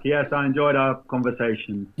back. Yes, I enjoyed our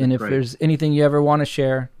conversation. And if there's anything you ever want to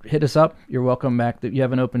share, hit us up. You're welcome back. You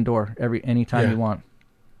have an open door anytime you want.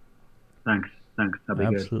 Thanks. That'd be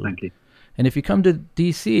good. Thank you. And if you come to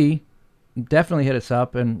DC, definitely hit us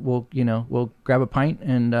up, and we'll grab a pint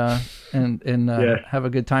and have a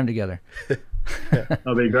good time together.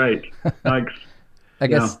 That'll be great. Thanks. I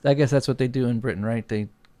guess that's what they do in Britain, right? They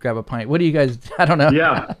grab a pint. What do you guys? I don't know.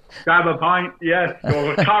 Yeah, grab a pint. Yes,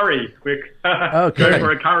 or a curry. Go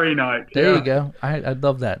for a curry night. There you go. I'd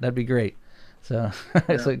love that. That'd be great. So,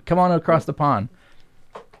 so come on across the pond.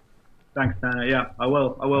 Thanks, Tanner. Yeah, I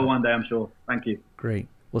will. I will one day, I'm sure. Thank you. Great.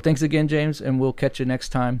 Well, thanks again, James, and we'll catch you next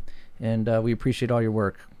time. And we appreciate all your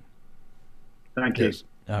work. Thank you. Yes.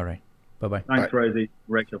 All right. Bye-bye. Thanks, Rosie,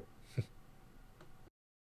 Rachel.